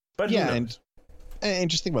 But yeah, and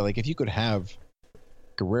just think about, like, if you could have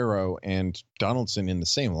Guerrero and Donaldson in the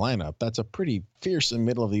same lineup, that's a pretty fearsome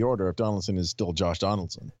middle of the order if Donaldson is still Josh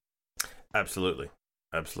Donaldson. Absolutely.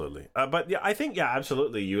 But yeah, I think,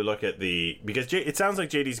 absolutely. You look at because it sounds like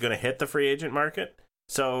JD's going to hit the free agent market.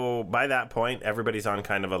 So by that point, everybody's on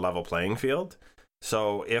kind of a level playing field.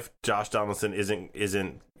 So if Josh Donaldson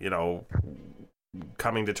isn't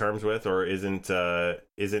coming to terms with, or isn't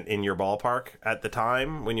in your ballpark at the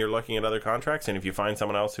time when you're looking at other contracts, and if you find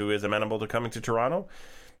someone else who is amenable to coming to Toronto,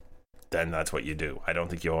 then that's what you do. I don't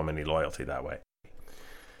think you owe him any loyalty that way.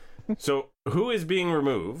 So who is being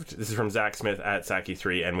removed? This is from Zach Smith at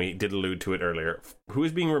Saki3, and we did allude to it earlier. Who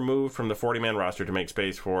is being removed from the 40-man roster to make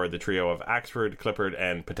space for the trio of Axford, Clippard,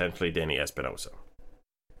 and potentially Danny Espinosa?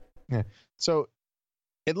 Yeah. So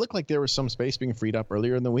it looked like there was some space being freed up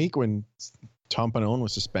earlier in the week when Tom Pannone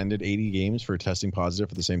was suspended 80 games for testing positive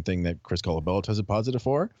for the same thing that Chris Colabello tested positive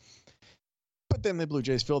for. But then the Blue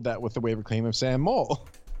Jays filled that with the waiver claim of Sam Moll.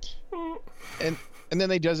 And then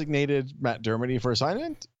they designated Matt Dermody for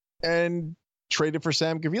assignment and traded for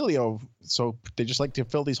Sam Gaviglio. So they just like to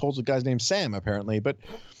fill these holes with guys named Sam, apparently. But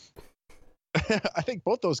I think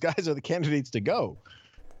both those guys are the candidates to go.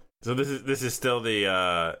 So this is still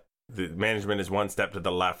the management is one step to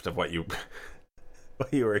the left of what you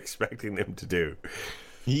were expecting them to do.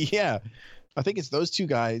 Yeah, I think it's those two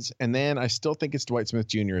guys, and then I still think it's Dwight Smith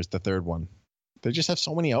Jr. is the third one. They just have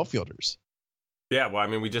so many outfielders. Yeah, well, I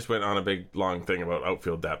mean, we just went on a big, long thing about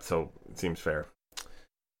outfield depth, so it seems fair.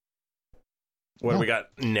 What do we got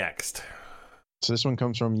next? So this one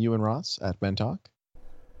comes from Ewan Ross at Ben Talk.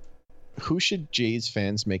 Who should Jays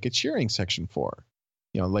fans make a cheering section for?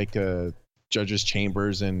 Like Judges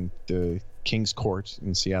Chambers and the King's Court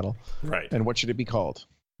in Seattle. Right. And what should it be called?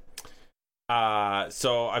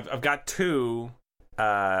 So I've got two.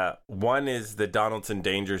 One is the Donaldson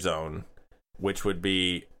Danger Zone, which would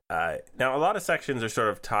be... now, a lot of sections are sort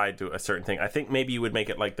of tied to a certain thing. I think maybe you would make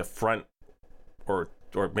it like the front or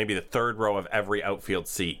maybe the third row of every outfield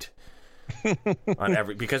seat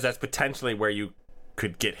because that's potentially where you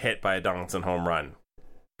could get hit by a Donaldson home run,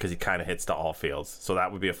 because he kind of hits to all fields. So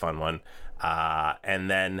that would be a fun one. And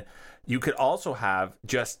then you could also have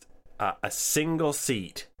just a single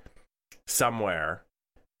seat somewhere,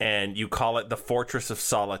 and you call it the Fortress of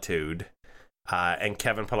Solitude, and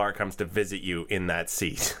Kevin Pillar comes to visit you in that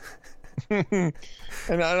seat. And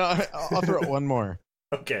I'll throw out one more.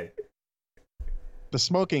 Okay. The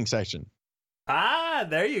smoking section.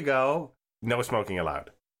 There you go. No smoking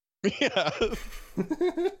allowed. Yeah.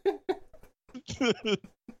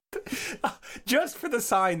 Just for the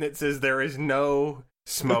sign that says there is no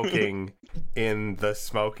smoking in the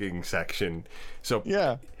smoking section. So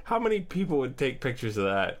yeah, how many people would take pictures of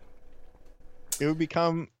that? It would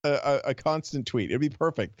become a constant tweet. It'd be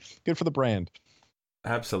perfect. Good for the brand.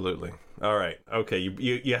 Absolutely. All right. Okay.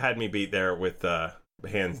 You had me beat there with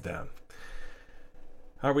hands down.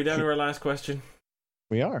 Are we down to our last question?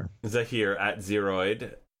 We are. Zahir at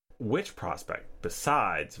Zeroid. Which prospect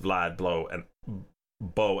besides Vlad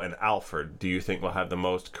Bo and Alford do you think will have the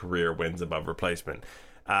most career wins above replacement?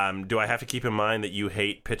 Do I have to keep in mind that you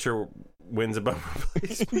hate pitcher wins above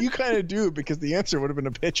replacement? You kind of do, because the answer would have been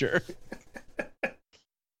a pitcher.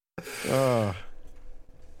 I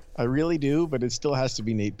really do, but it still has to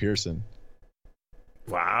be Nate Pearson.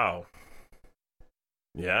 Wow.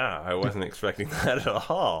 Yeah, I wasn't expecting that at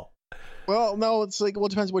all. Well, no, it's like, well, it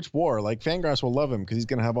depends which WAR. Like, Fangraphs will love him because he's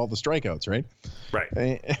going to have all the strikeouts, right?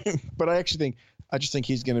 Right. But I just think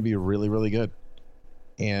he's going to be really, really good.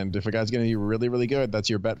 And if a guy's going to be really, really good, that's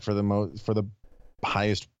your bet for the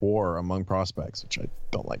highest WAR among prospects, which I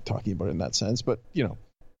don't like talking about in that sense, but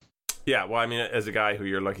Yeah, well, I mean, as a guy who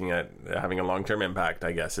you're looking at having a long-term impact,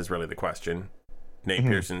 I guess, is really the question. Nate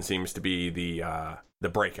Pearson seems to be the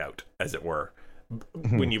breakout, as it were,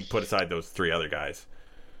 when you put aside those three other guys.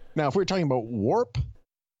 Now, if we're talking about WARP,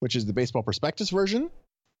 which is the Baseball Prospectus version,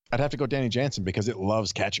 I'd have to go Danny Jansen because it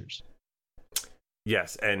loves catchers.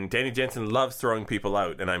 Yes, and Danny Jansen loves throwing people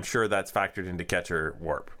out, and I'm sure that's factored into catcher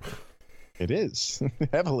WARP. It is.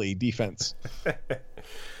 Heavily defense.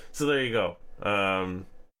 So there you go.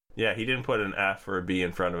 Yeah, he didn't put an F or a B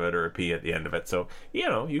in front of it or a P at the end of it. So,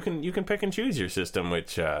 you can pick and choose your system,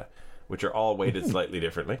 which which are all weighted slightly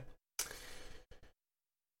differently.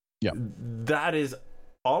 Yeah. That is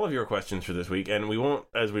all of your questions for this week, and we won't,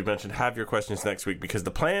 as we've mentioned, have your questions next week, because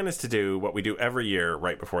the plan is to do what we do every year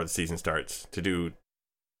right before the season starts, to do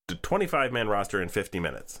the 25-man roster in 50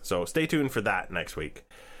 minutes. So stay tuned for that next week.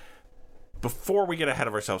 Before we get ahead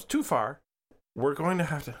of ourselves too far,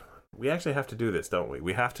 we actually have to do this, don't we?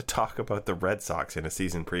 We have to talk about the Red Sox in a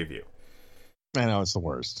season preview. I know, it's the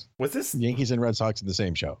worst. Was this Yankees and Red Sox in the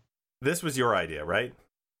same show? This was your idea, right?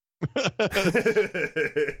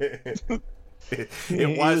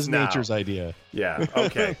 It was nature's idea. Yeah,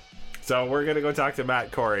 okay. So we're going to go talk to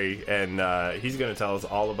Matt Corey, and he's going to tell us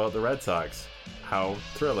all about the Red Sox. How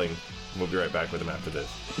thrilling. We'll be right back with him after this.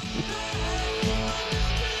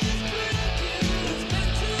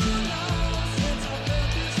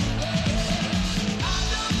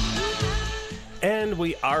 And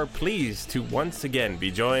we are pleased to once again be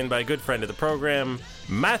joined by a good friend of the program,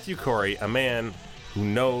 Matthew Corey, a man who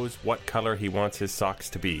knows what color he wants his socks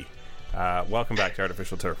to be. Welcome back to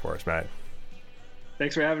Artificial Turf for us, Matt.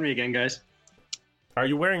 Thanks for having me again, guys. Are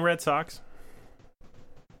you wearing red socks?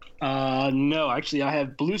 No, actually, I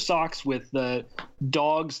have blue socks with the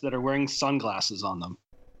dogs that are wearing sunglasses on them.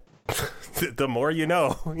 The more you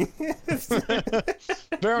know.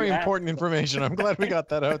 Very important information. I'm glad we got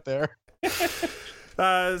that out there.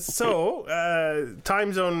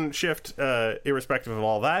 Time zone shift, irrespective of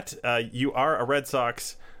all that, you are a Red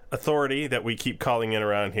Sox authority that we keep calling in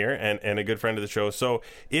around here, and a good friend of the show. So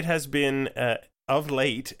it has been of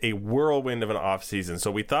late a whirlwind of an off season.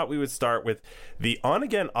 So we thought we would start with the on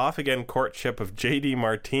again, off again courtship of JD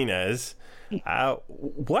Martinez.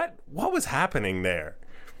 What was happening there?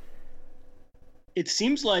 It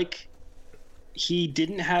seems like he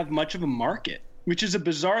didn't have much of a market, which is a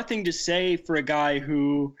bizarre thing to say for a guy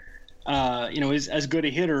who, is as good a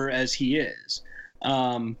hitter as he is.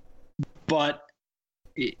 But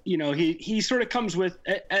he sort of comes with,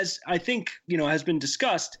 as I think, has been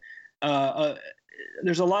discussed,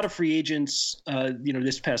 there's a lot of free agents,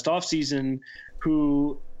 this past offseason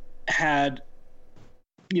who had,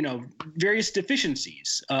 various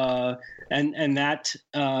deficiencies, and that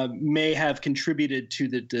may have contributed to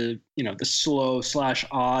the slow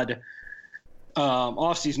 / odd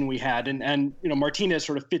offseason we had. And Martinez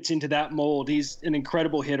sort of fits into that mold. He's an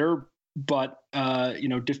incredible hitter, but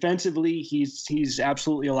defensively, he's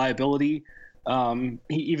absolutely a liability.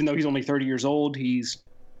 Even though he's only 30 years old, he's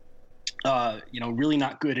really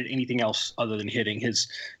not good at anything else other than hitting. His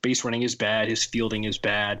base running is bad. His fielding is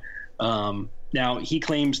bad. Now he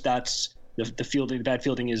claims that's the bad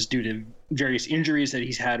fielding is due to various injuries that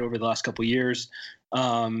he's had over the last couple of years.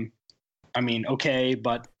 Okay,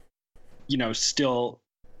 but still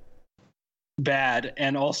bad.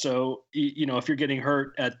 And also, if you're getting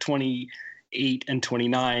hurt at 28 and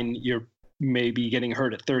 29, you're maybe getting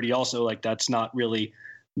hurt at 30 also. Like, that's not really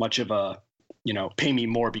much of a, pay me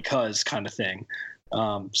more because kind of thing.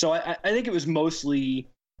 So I think it was mostly,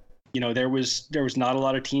 there was not a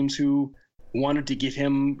lot of teams who wanted to give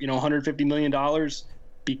him, $150 million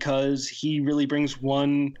because he really brings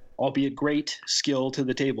one, albeit great, skill to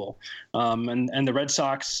the table. And the Red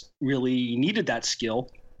Sox really needed that skill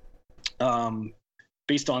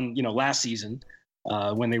based on, last season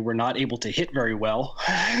when they were not able to hit very well.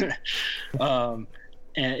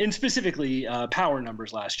 And specifically power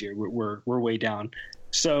numbers last year were way down.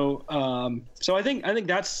 So I think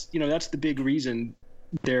that's, that's the big reason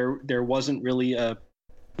there wasn't really a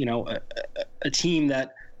team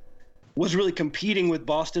that was really competing with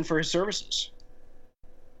Boston for his services.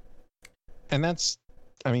 And that's,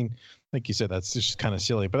 like you said, that's just kind of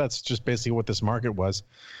silly, but that's just basically what this market was.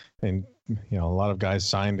 And, a lot of guys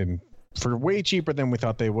signed and for way cheaper than we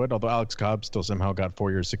thought they would, although Alex Cobb still somehow got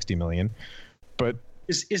 4 years, $60 million. But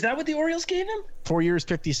is that what the Orioles gave him? 4 years,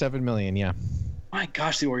 $57 million. Yeah. My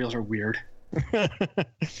gosh, the Orioles are weird.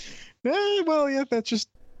 Well, yeah, that's just,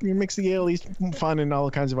 it makes the AL East fun in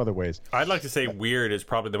all kinds of other ways. I'd like to say weird is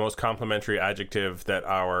probably the most complimentary adjective that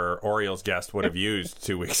our Orioles guest would have used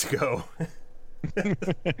 2 weeks ago.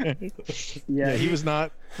 Yeah, he was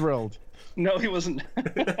not thrilled. No, he wasn't.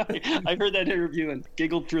 I heard that interview and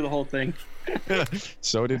giggled through the whole thing.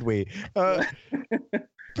 So did we. But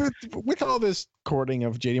with all this courting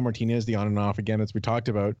of JD Martinez, the on and off again, as we talked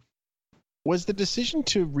about, was the decision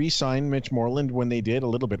to re-sign Mitch Moreland when they did a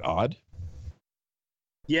little bit odd?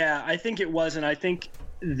 Yeah, I think it was, and I think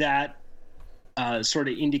that sort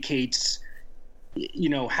of indicates,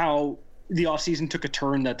 how the offseason took a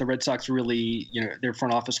turn that the Red Sox really, their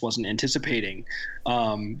front office wasn't anticipating.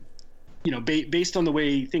 Based on the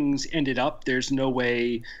way things ended up, there's no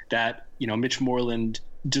way that, Mitch Moreland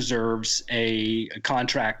deserves a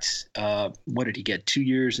contract. What did he get? 2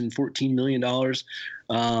 years and $14 million,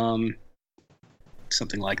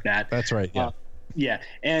 something like that. That's right. Yeah. Yeah,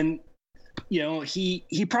 and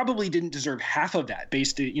he probably didn't deserve half of that,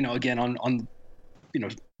 based again on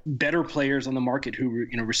better players on the market who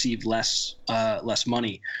received less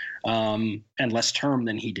money and less term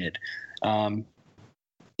than he did.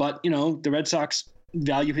 But the Red Sox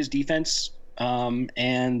value his defense,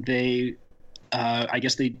 and they I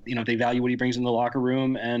guess they value what he brings in the locker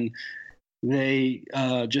room, and they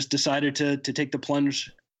just decided to take the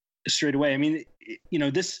plunge straight away. I mean,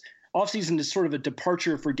 this offseason is sort of a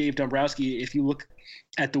departure for Dave Dombrowski. If you look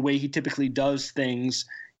at the way he typically does things,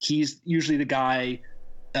 he's usually the guy,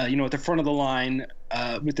 at the front of the line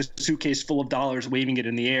with the suitcase full of dollars, waving it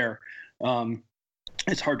in the air.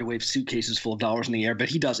 It's hard to wave suitcases full of dollars in the air, but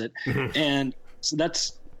he does it. And so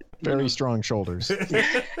that's very strong shoulders,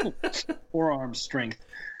 forearm strength.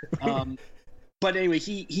 But anyway,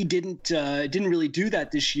 he didn't really do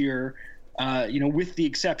that this year, with the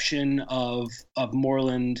exception of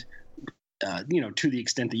Moreland, to the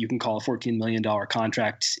extent that you can call a $14 million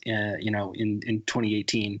contract, in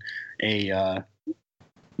 2018, an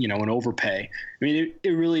overpay. I mean, it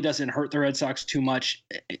really doesn't hurt the Red Sox too much,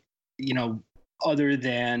 other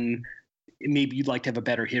than maybe you'd like to have a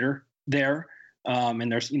better hitter there.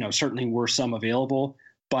 And there's, certainly were some available.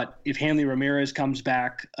 But if Hanley Ramirez comes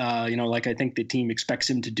back, like I think the team expects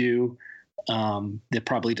him to do, that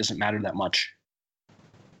probably doesn't matter that much.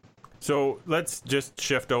 So let's just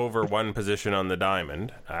shift over one position on the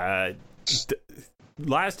diamond.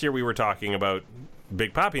 Last year we were talking about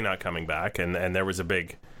Big Papi not coming back, and there was a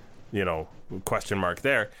big, question mark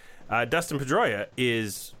there. Dustin Pedroia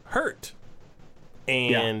is hurt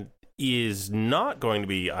and is not going to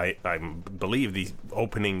be, I believe, the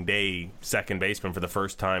opening day second baseman for the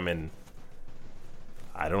first time in,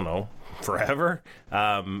 I don't know, forever.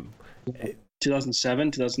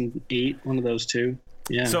 2007, 2008, one of those two.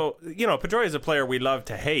 Yeah. So, Pedroia is a player we love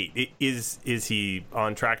to hate. Is he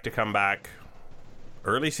on track to come back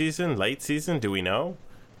early season, late season? Do we know?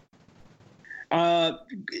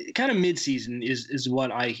 Kind of mid-season is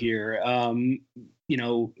what I hear.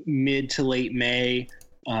 Mid to late May,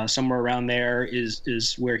 somewhere around there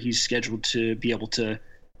is where he's scheduled to be able to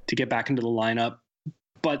get back into the lineup.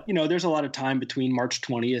 But, there's a lot of time between March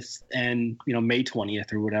 20th and, May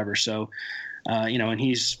 20th or whatever. So, and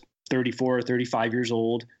he's 34 or 35 years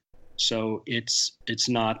old. So it's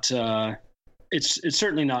not, it's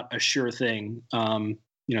certainly not a sure thing,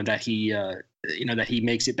 that he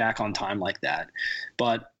makes it back on time like that.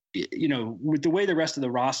 But, with the way the rest of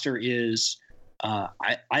the roster is,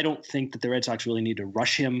 I don't think that the Red Sox really need to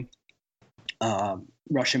rush him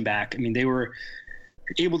back. I mean, they were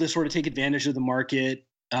able to sort of take advantage of the market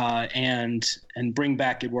and bring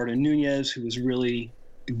back Eduardo Nunez, who was really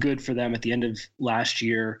good for them at the end of last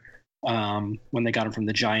year when they got him from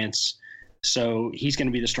the Giants. So he's going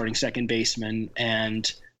to be the starting second baseman,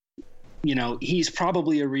 and he's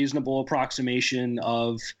probably a reasonable approximation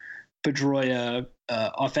of Pedroia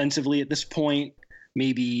offensively at this point.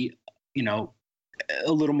 Maybe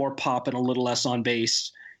a little more pop and a little less on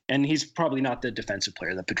base. And he's probably not the defensive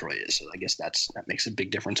player that Pedroia is. So I guess that makes a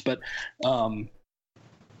big difference. But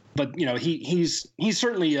he's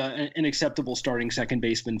certainly an acceptable starting second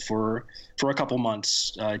baseman for a couple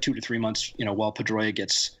months, 2 to 3 months, while Pedroia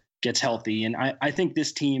gets healthy. And I think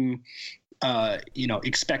this team,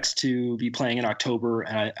 expects to be playing in October.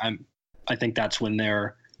 And I think that's when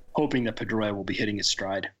they're hoping that Pedroia will be hitting his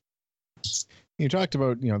stride. You talked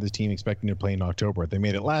about, this team expecting to play in October. They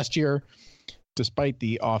made it last year, despite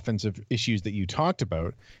the offensive issues that you talked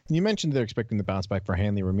about. And you mentioned they're expecting the bounce back for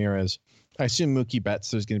Hanley Ramirez. I assume Mookie Betts,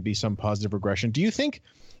 there's going to be some positive regression. Do you think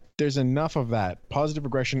there's enough of that positive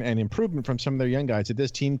regression and improvement from some of their young guys that this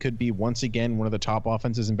team could be once again one of the top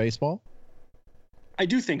offenses in baseball? I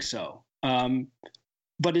do think so.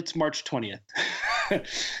 But it's March 20th.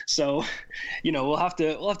 So, we'll have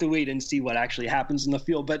to wait and see what actually happens in the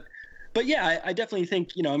field. But yeah, I definitely think,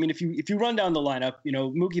 if you run down the lineup,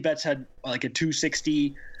 Mookie Betts had like a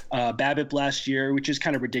 260 BABIP last year, which is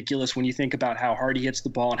kind of ridiculous when you think about how hard he hits the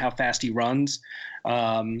ball and how fast he runs.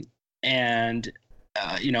 Andrew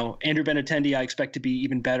Benintendi, I expect to be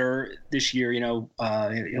even better this year.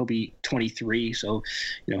 He'll be 23. So,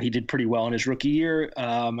 he did pretty well in his rookie year.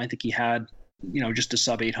 I think he had, just a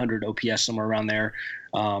sub 800 OPS, somewhere around there.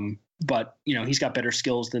 But, he's got better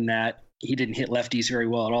skills than that. He didn't hit lefties very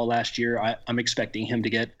well at all last year. I'm expecting him to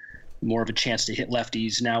get more of a chance to hit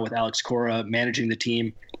lefties now with Alex Cora managing the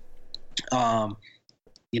team.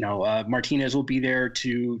 Martinez will be there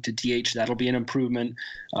to DH. That'll be an improvement.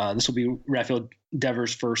 This will be Rafael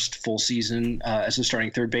Devers' first full season as a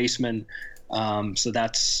starting third baseman. So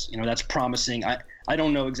that's promising. I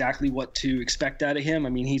don't know exactly what to expect out of him. I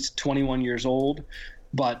mean, he's 21 years old,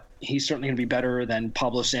 but he's certainly going to be better than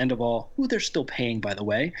Pablo Sandoval, who they're still paying, by the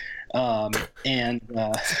way.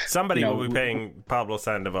 Somebody will be paying Pablo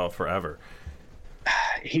Sandoval forever.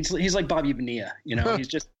 He's like Bobby Bonilla, he's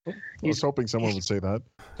just. I was hoping someone would say that.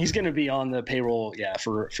 He's going to be on the payroll,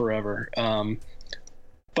 for forever. So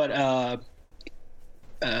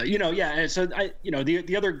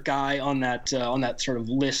the other guy on that sort of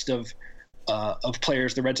list of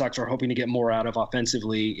players the Red Sox are hoping to get more out of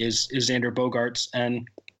offensively is Xander Bogaerts, and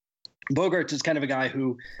Bogaerts is kind of a guy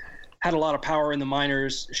who had a lot of power in the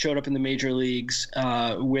minors, showed up in the major leagues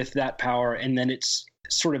with that power, and then it's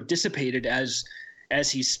sort of dissipated as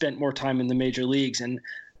he spent more time in the major leagues. And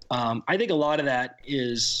I think a lot of that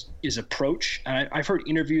is approach. And I've heard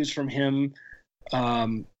interviews from him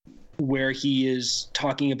where he is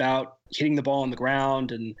talking about hitting the ball on the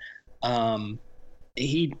ground, and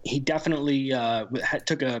he definitely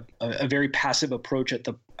took a very passive approach at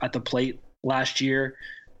the plate last year.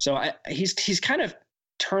 So he's kind of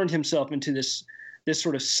turned himself into this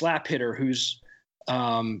sort of slap hitter who's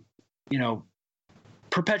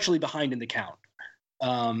perpetually behind in the count.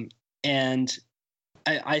 And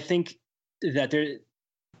I think that there,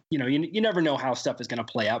 you never know how stuff is going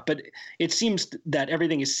to play out, but it seems that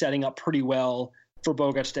everything is setting up pretty well for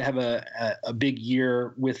Bogaerts to have a big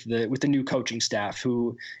year with the new coaching staff,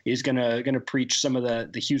 who is gonna preach some of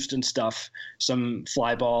the Houston stuff, some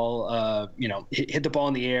fly ball, hit the ball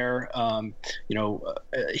in the air,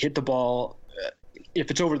 hit the ball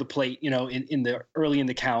if it's over the plate, in the early in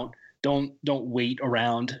the count. Don't wait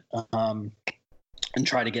around and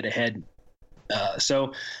try to get ahead.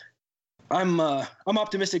 So I'm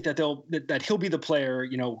optimistic that he'll be the player,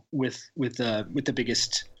 with the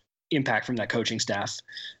biggest impact from that coaching staff.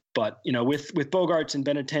 But with Bogaerts and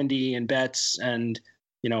Benintendi and Betts and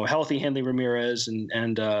healthy Hanley Ramirez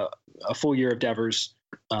and a full year of Devers,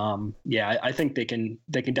 I think they can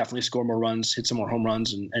definitely score more runs, hit some more home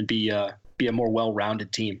runs, and be a more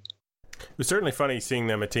well-rounded team. It was certainly funny seeing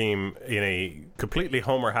them, a team in a completely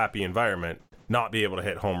homer happy environment, not be able to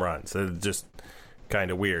hit home runs. It's just kind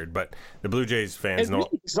of weird. But the Blue Jays fans know,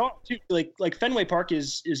 like Fenway Park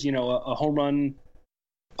is a home run.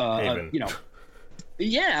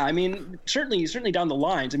 Yeah, I mean, certainly down the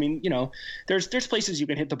lines. I mean, there's places you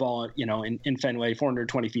can hit the ball, in Fenway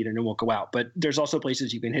 420 feet and it won't go out. But there's also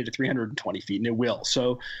places you can hit it 320 feet and it will.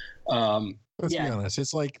 So, let's be honest,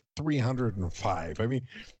 it's like 305. I mean,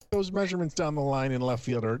 those measurements down the line in left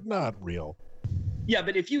field are not real. Yeah,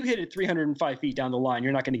 but if you hit it 305 feet down the line,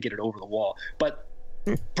 you're not going to get it over the wall. But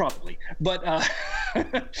probably. But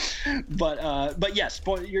yes,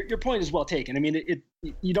 your point is well taken. I mean,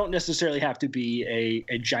 you don't necessarily have to be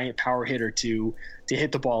a giant power hitter to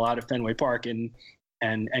hit the ball out of Fenway Park, and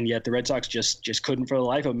yet the Red Sox just couldn't for the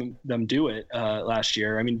life of them do it last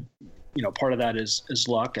year. I mean, part of that is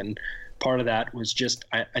luck, and part of that was just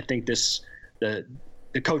I think the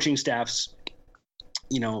coaching staff's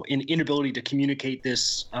inability to communicate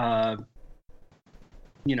this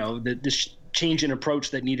this change in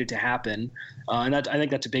approach that needed to happen, and I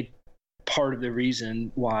think that's a big part of the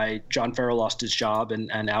reason why John Farrell lost his job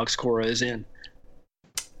and Alex Cora is in.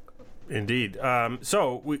 Indeed.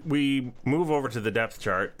 So we move over to the depth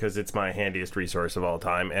chart because it's my handiest resource of all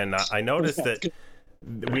time, and I noticed that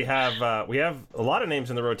we have a lot of names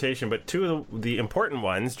in the rotation, but two of the important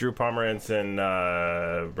ones, Drew Pomeranz and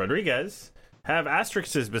Rodriguez, have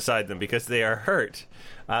asterisks beside them because they are hurt.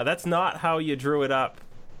 That's not how you drew it up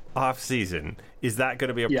off season. Is that going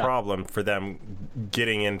to be a problem for them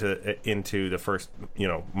getting into the first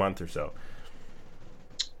month or so?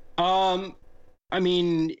 I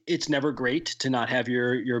mean, it's never great to not have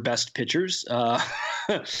your best pitchers. I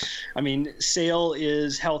mean, Sale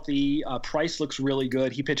is healthy. Price looks really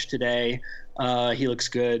good. He pitched today. He looks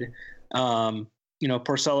good.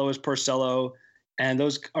 Porcello is Porcello, and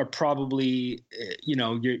those are probably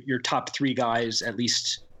your top three guys at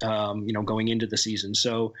least. Going into the season.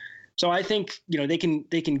 So I think they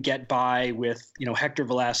can get by with Hector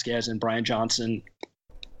Velasquez and Brian Johnson,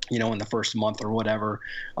 in the first month or whatever.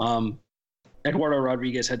 Eduardo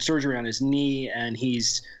Rodriguez had surgery on his knee, and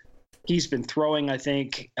he's been throwing, I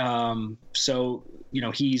think. So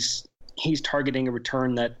he's targeting a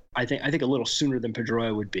return that I think a little sooner than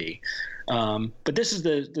Pedroia would be. But this is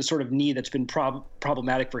the sort of knee that's been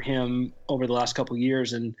problematic for him over the last couple of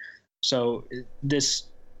years, and so this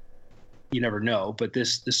you never know. But the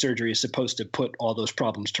surgery is supposed to put all those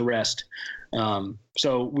problems to rest.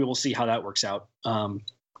 So we will see how that works out.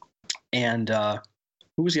 And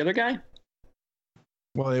who was the other guy?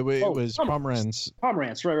 Well, it was Pomerantz.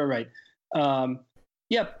 Pomerantz, right.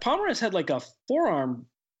 Yeah, Pomerantz had like a forearm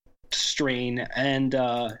strain, and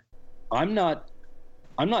I'm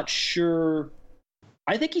not sure.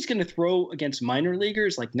 I think he's going to throw against minor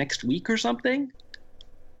leaguers like next week or something.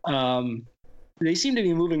 They seem to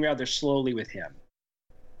be moving rather slowly with him,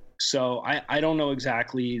 so I don't know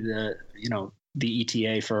exactly the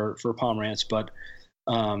ETA for Pomerantz, but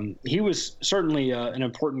he was certainly an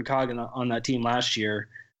important cog on that team last year.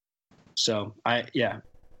 So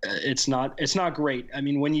it's not great. I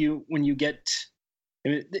mean, when you get,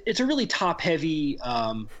 it's a really top heavy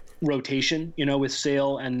rotation, with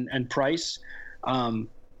Sale and Price,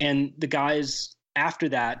 and the guys after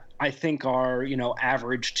that I think are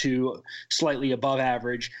average to slightly above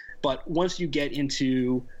average. But once you get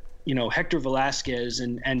into Hector Velasquez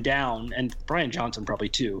and down, and Brian Johnson probably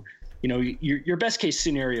too, your best case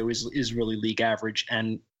scenario is really league average,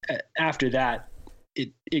 and after that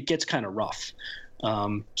it gets kind of rough.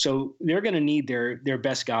 So they're going to need their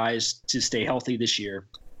best guys to stay healthy this year.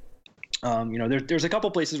 There's a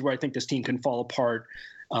couple places where I think this team can fall apart,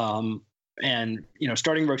 and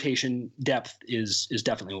starting rotation depth is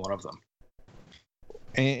definitely one of them.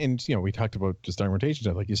 And we talked about the starting rotation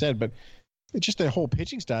stuff, like you said, but it's just the whole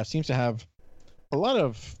pitching staff seems to have a lot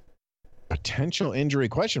of potential injury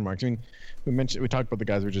question marks. I mean, we talked about the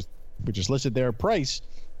guys we just listed there. Price,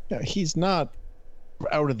 he's not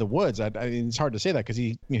out of the woods. I mean, it's hard to say that because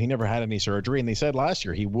he never had any surgery, and they said last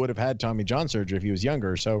year he would have had Tommy John surgery if he was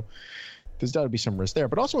younger. So there's got to be some risk there.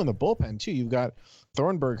 But also in the bullpen too, you've got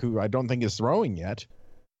Thornburg, who I don't think is throwing yet.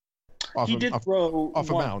 He did throw off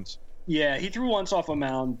a mound. Yeah, he threw once off a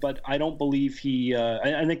mound, but I don't believe he.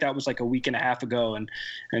 I think that was like a week and a half ago,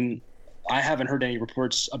 and I haven't heard any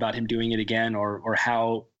reports about him doing it again or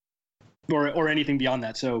how or anything beyond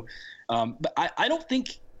that. So, but I don't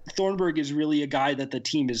think Thornburg is really a guy that the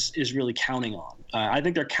team is really counting on. I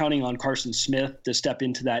think they're counting on Carson Smith to step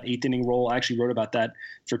into that eighth inning role. I actually wrote about that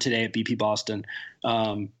for today at BP Boston.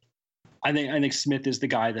 I think Smith is the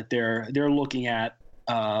guy that they're looking at,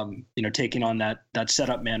 taking on that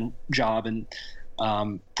setup man job and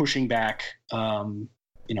pushing back,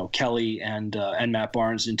 Kelly and Matt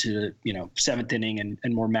Barnes into seventh inning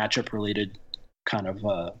and more matchup related kind of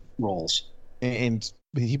roles. And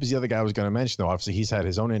he was the other guy I was going to mention, though. Obviously, he's had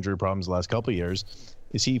his own injury problems the last couple of years.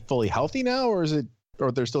 Is he fully healthy now, or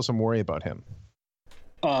there's still some worry about him?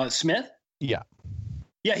 Smith? Yeah.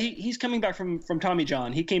 Yeah, he's coming back from Tommy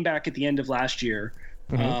John. He came back at the end of last year.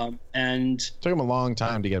 Mm-hmm. And took him a long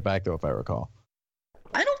time to get back, though, if I recall.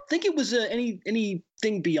 I don't think it was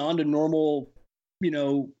anything beyond a normal,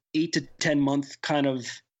 8 to 10 month kind of,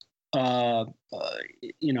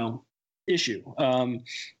 issue.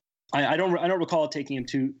 I don't recall it taking him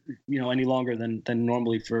to any longer than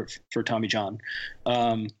normally for Tommy John,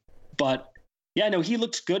 but yeah, no, he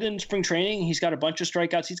looks good in spring training. He's got a bunch of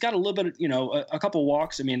strikeouts. He's got a little bit of a couple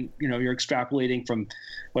walks. I mean, you're extrapolating from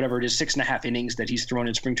whatever it is 6.5 innings that he's thrown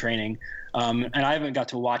in spring training, and I haven't got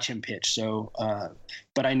to watch him pitch. So,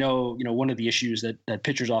 but I know one of the issues that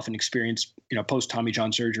pitchers often experience post Tommy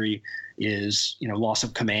John surgery is loss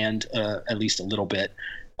of command, at least a little bit.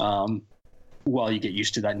 While you get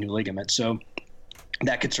used to that new ligament. So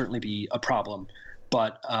that could certainly be a problem.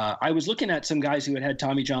 But I was looking at some guys who had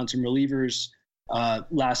Tommy John, some relievers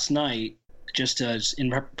last night, just as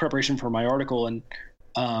in preparation for my article. And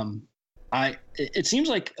it seems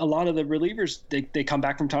like a lot of the relievers, they come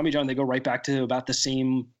back from Tommy John, they go right back to about the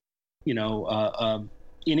same,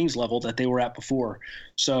 innings level that they were at before.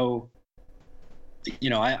 So,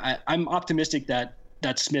 I'm optimistic that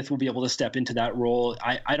Smith will be able to step into that role.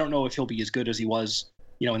 I don't know if he'll be as good as he was,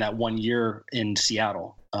 in that 1 year in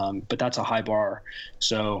Seattle. But that's a high bar.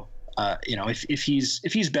 So, if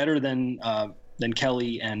he's better than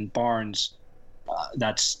Kelly and Barnes,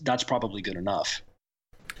 that's probably good enough.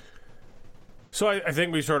 So I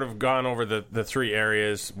think we've sort of gone over the three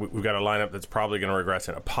areas. We've got a lineup that's probably going to regress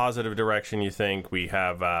in a positive direction, you think. We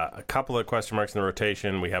have a couple of question marks in the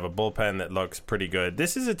rotation. We have a bullpen that looks pretty good.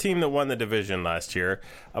 This is a team that won the division last year.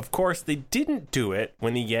 Of course, they didn't do it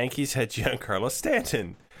when the Yankees had Giancarlo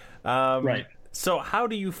Stanton. Right. So how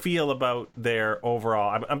do you feel about their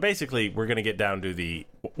overall... I'm basically, we're going to get down to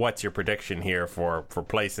what's your prediction here for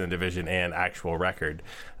place in the division and actual record.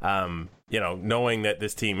 Knowing that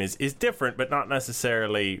this team is different, but not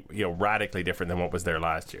necessarily, radically different than what was there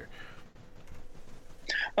last year.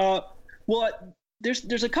 Well,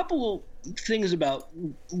 there's a couple things about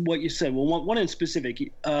what you said. Well, one in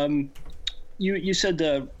specific. you said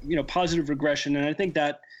the positive regression, and I think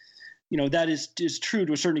that that is true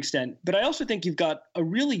to a certain extent. But I also think you've got a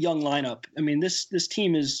really young lineup. I mean, this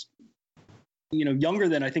team is younger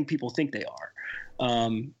than I think people think they are.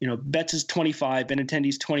 Betts is 25,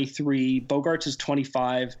 Benintendi's 23, Bogarts is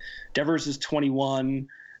 25, Devers is 21,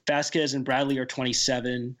 Vasquez and Bradley are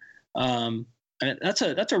 27. That's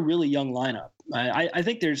a really young lineup. I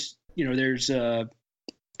think there's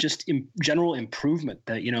just general improvement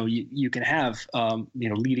that you can have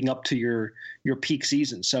leading up to your peak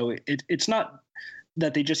season. So it's not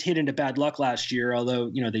that they just hit into bad luck last year, although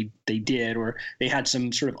they did, or they had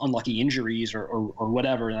some sort of unlucky injuries or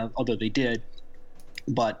whatever, although they did.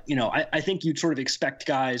 But I think you'd sort of expect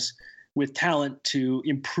guys with talent to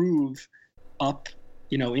improve up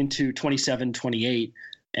into 27, 28,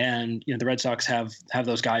 and the Red Sox have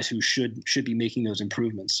those guys who should be making those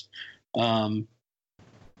improvements. And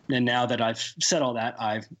now that I've said all that,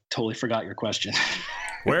 I've totally forgot your question.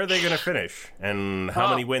 Where are they going to finish, and how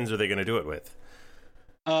many wins are they going to do it with?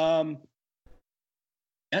 That's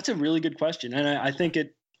a really good question, and I think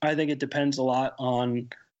it depends a lot on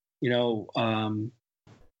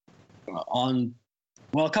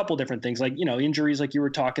a couple different things, like injuries, like you were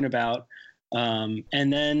talking about, and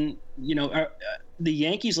then the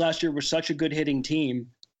Yankees last year were such a good hitting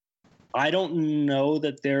team. I don't know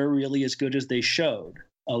that they're really as good as they showed.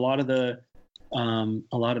 A lot of the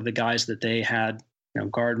guys that they had,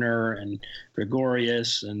 Gardner and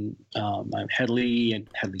Gregorius and Headley, and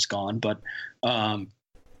Headley's gone, but had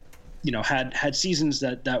seasons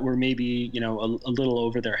that were maybe a little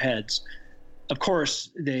over their heads. Of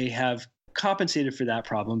course, they have compensated for that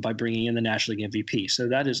problem by bringing in the National League MVP. So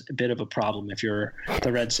that is a bit of a problem if you're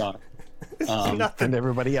the Red Sox. And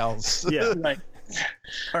everybody else. Yeah, right.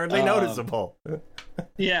 Hardly noticeable.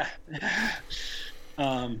 Yeah.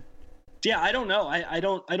 Yeah, I don't know. I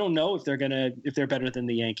don't know if they're better than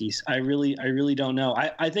the Yankees. I really don't know.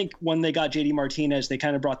 I think when they got JD Martinez, they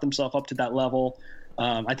kind of brought themselves up to that level.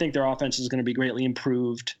 I think their offense is going to be greatly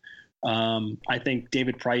improved. I think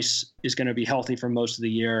David Price is going to be healthy for most of the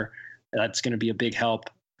year. That's going to be a big help.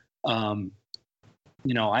 I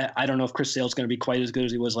don't know if Chris Sale's going to be quite as good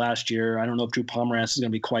as he was last year. I don't know if Drew Pomeranz is going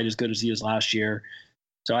to be quite as good as he is last year.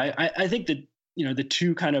 So I think that, the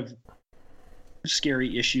two kind of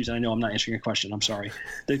scary issues, and I know I'm not answering your question, I'm sorry.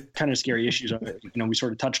 The kind of scary issues of it, we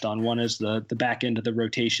sort of touched on. One is the back end of the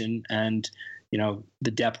rotation and,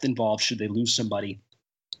 the depth involved should they lose somebody.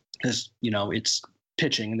 Because, it's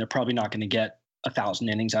pitching and they're probably not going to get 1,000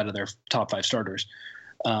 innings out of their top 5 starters.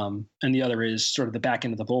 And the other is sort of the back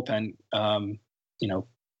end of the bullpen.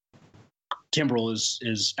 Kimbrel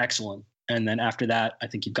is excellent. And then after that, I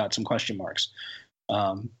think you've got some question marks.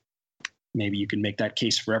 Maybe you can make that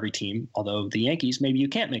case for every team, although the Yankees, maybe you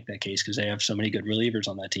can't make that case because they have so many good relievers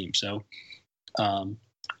on that team. So,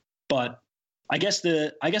 but I guess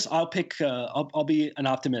I'll pick, I'll be an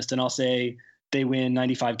optimist and I'll say they win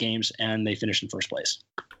 95 games and they finish in first place.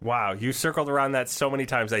 Wow, you circled around that so many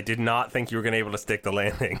times. I did not think you were going to be able to stick the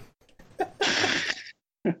landing.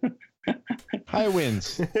 High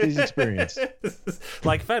winds, please experience.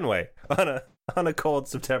 Like Fenway on a cold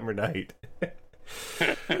September night.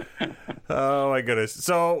 Oh my goodness!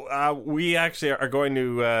 So we actually are going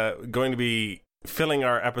to be filling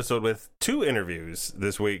our episode with 2 interviews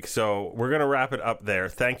this week. So we're going to wrap it up there.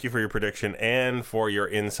 Thank you for your prediction and for your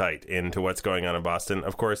insight into what's going on in Boston.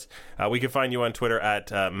 Of course, we can find you on Twitter at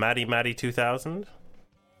MattyMatty2000.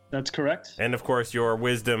 That's correct. And of course, your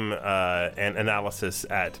wisdom and analysis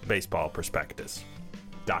at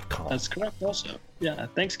baseballprospectus.com. That's correct also. Yeah,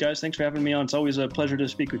 thanks guys. Thanks for having me on. It's always a pleasure to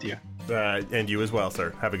speak with you. And you as well,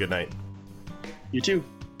 sir. Have a good night. You too.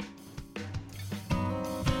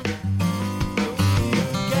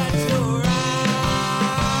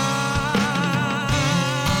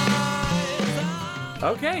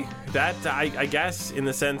 Okay, that I guess in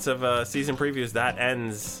the sense of season previews, that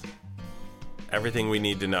ends everything we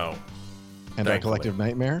need to know. And our collective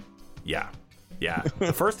nightmare? Yeah.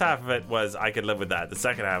 The first half of it was I could live with that. The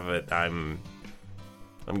second half of it, I'm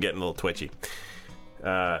getting a little twitchy.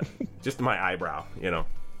 Just my eyebrow, you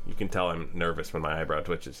can tell I'm nervous when my eyebrow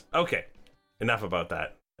twitches. Okay, enough about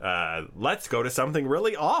that. Let's go to something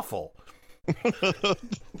really awful.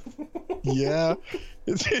 Yeah,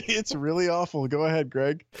 it's really awful. Go ahead,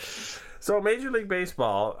 Greg. So Major League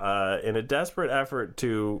Baseball, in a desperate effort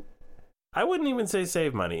to, I wouldn't even say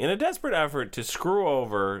save money, in a desperate effort to screw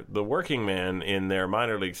over the working man in their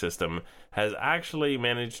minor league system, has actually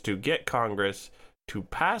managed to get Congress to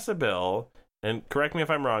pass a bill, and correct me if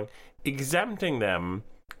I'm wrong, exempting them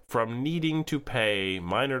from needing to pay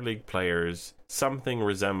minor league players something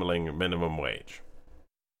resembling minimum wage.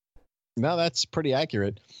 No, that's pretty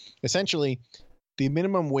accurate. Essentially, the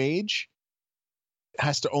minimum wage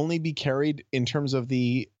has to only be carried in terms of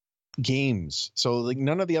the games. So like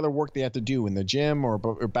none of the other work they have to do in the gym or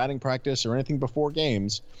batting practice or anything before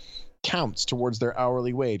games counts towards their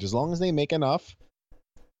hourly wage. As long as they make enough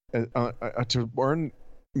to earn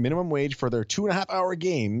minimum wage for their 2.5-hour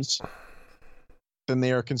games, then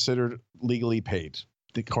they are considered legally paid,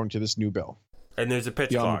 according to this new bill. And there's a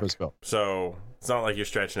pitch The clock, omnibus bill. so it's not like you're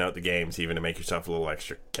stretching out the games even to make yourself a little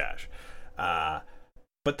extra cash.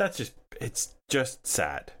 But it's just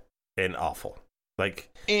sad and awful. Like,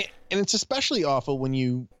 and it's especially awful when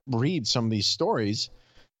you read some of these stories.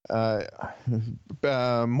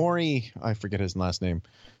 Maury, I forget his last name.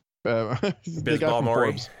 The guy from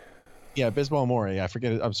Maury. Forbes. Yeah, Bisbal Maury. I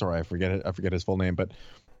forget it. I'm sorry, I forget his full name, but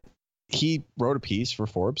he wrote a piece for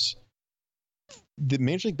Forbes. The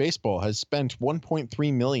Major League Baseball has spent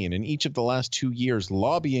 $1.3 million in each of the last 2 years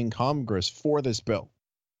lobbying Congress for this bill.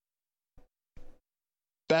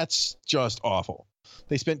 That's just awful.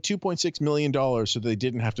 They spent $2.6 million so they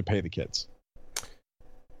didn't have to pay the kids.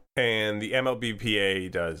 And the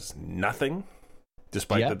MLBPA does nothing,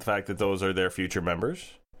 despite the fact that those are their future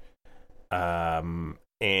members. And,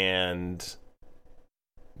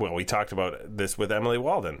 well, we talked about this with Emily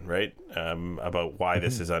Walden, right? About why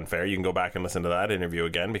this is unfair. You can go back and listen to that interview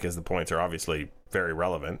again because the points are obviously very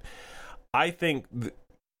relevant. I think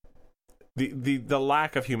the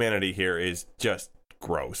lack of humanity here is just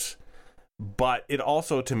gross. But it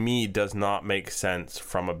also, to me, does not make sense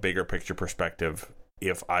from a bigger picture perspective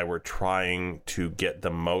if I were trying to get the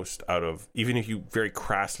most out of, even if you very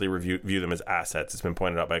crassly view them as assets, it's been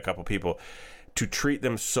pointed out by a couple people, to treat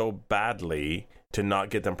them so badly, to not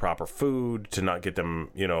get them proper food, to not get them,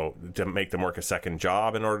 to make them work a second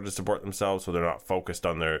job in order to support themselves so they're not focused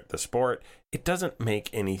on the sport. It doesn't make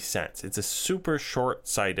any sense. It's a super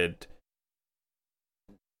short-sighted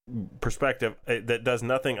perspective that does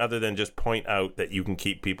nothing other than just point out that you can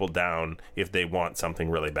keep people down if they want something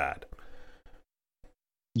really bad.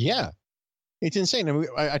 Yeah, it's insane. I mean,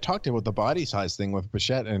 I talked about the body size thing with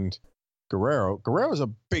Bichette and Guerrero. Guerrero's a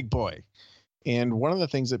big boy. And one of the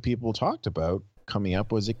things that people talked about coming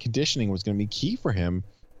up was that conditioning was going to be key for him.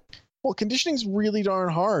 Well, conditioning's really darn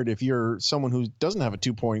hard if you're someone who doesn't have a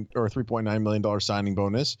 $3.9 million signing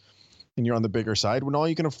bonus and you're on the bigger side when all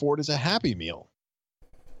you can afford is a Happy Meal.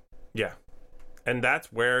 Yeah. And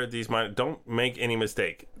that's where these don't make any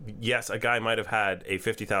mistake. Yes, a guy might have had a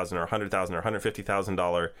 $50,000 or $100,000 or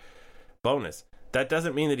 $150,000 bonus. That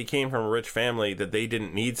doesn't mean that he came from a rich family that they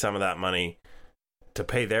didn't need some of that money to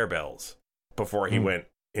pay their bills before he went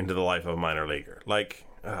into the life of a minor leaguer. Like,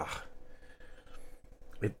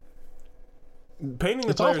 painting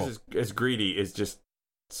the players as greedy is just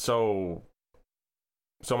so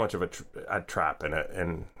much of a trap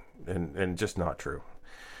and just not true.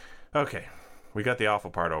 Okay. We got the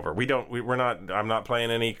awful part over. I'm not playing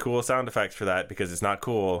any cool sound effects for that because it's not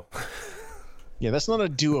cool. Yeah, that's not a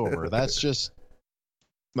do-over. That's just,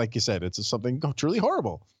 like you said, it's something truly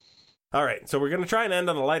horrible. All right, so we're going to try and end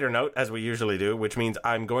on a lighter note, as we usually do, which means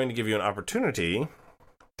I'm going to give you an opportunity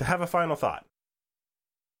to have a final thought.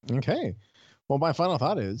 Okay. Well, my final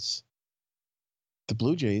thought is the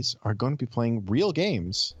Blue Jays are going to be playing real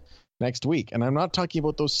games next week. And I'm not talking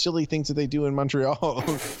about those silly things that they do in Montreal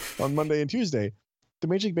on Monday and Tuesday. The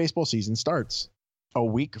Major League Baseball season starts a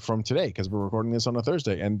week from today because we're recording this on a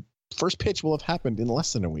Thursday. And first pitch will have happened in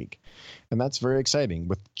less than a week. And that's very exciting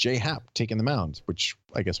with Jay Happ taking the mound, which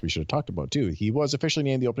I guess we should have talked about too. He was officially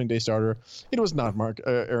named the opening day starter. It was not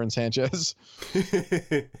Aaron Sanchez.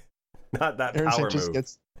 Not that Aaron power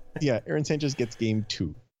Sanchez move. Aaron Sanchez gets game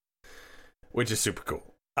 2. Which is super cool.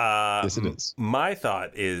 Yes, it is. My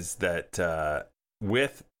thought is that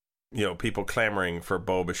with people clamoring for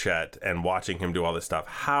Bo Bichette and watching him do all this stuff,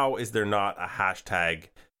 how is there not a hashtag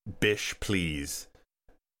Bish please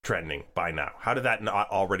trending by now? How did that not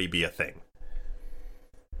already be a thing?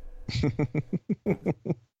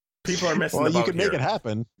 People are missing the boat. You could make here. it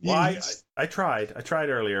happen. Well, I tried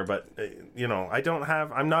earlier, but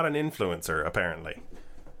I'm not an influencer apparently.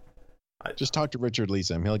 Just talk to Richard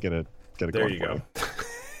Leeson. He'll get it. There you go.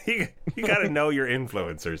 You got to know your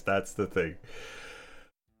influencers. That's the thing.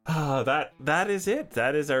 That is it.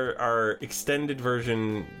 That is our extended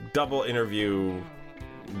version double interview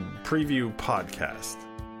preview podcast.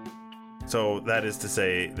 So that is to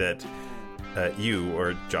say that you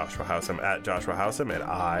or Joshua Housem at Joshua Housem, and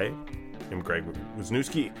I am Greg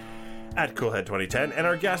Wisniewski at Coolhead2010, and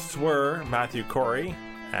our guests were Matthew Corey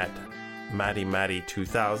at Matty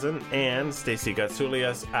 2000 and Stacey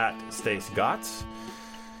Gatsulias at Stace Gotts.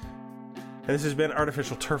 And this has been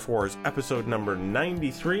Artificial Turf Wars, episode number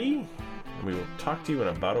 93. And we will talk to you in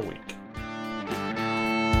about a week.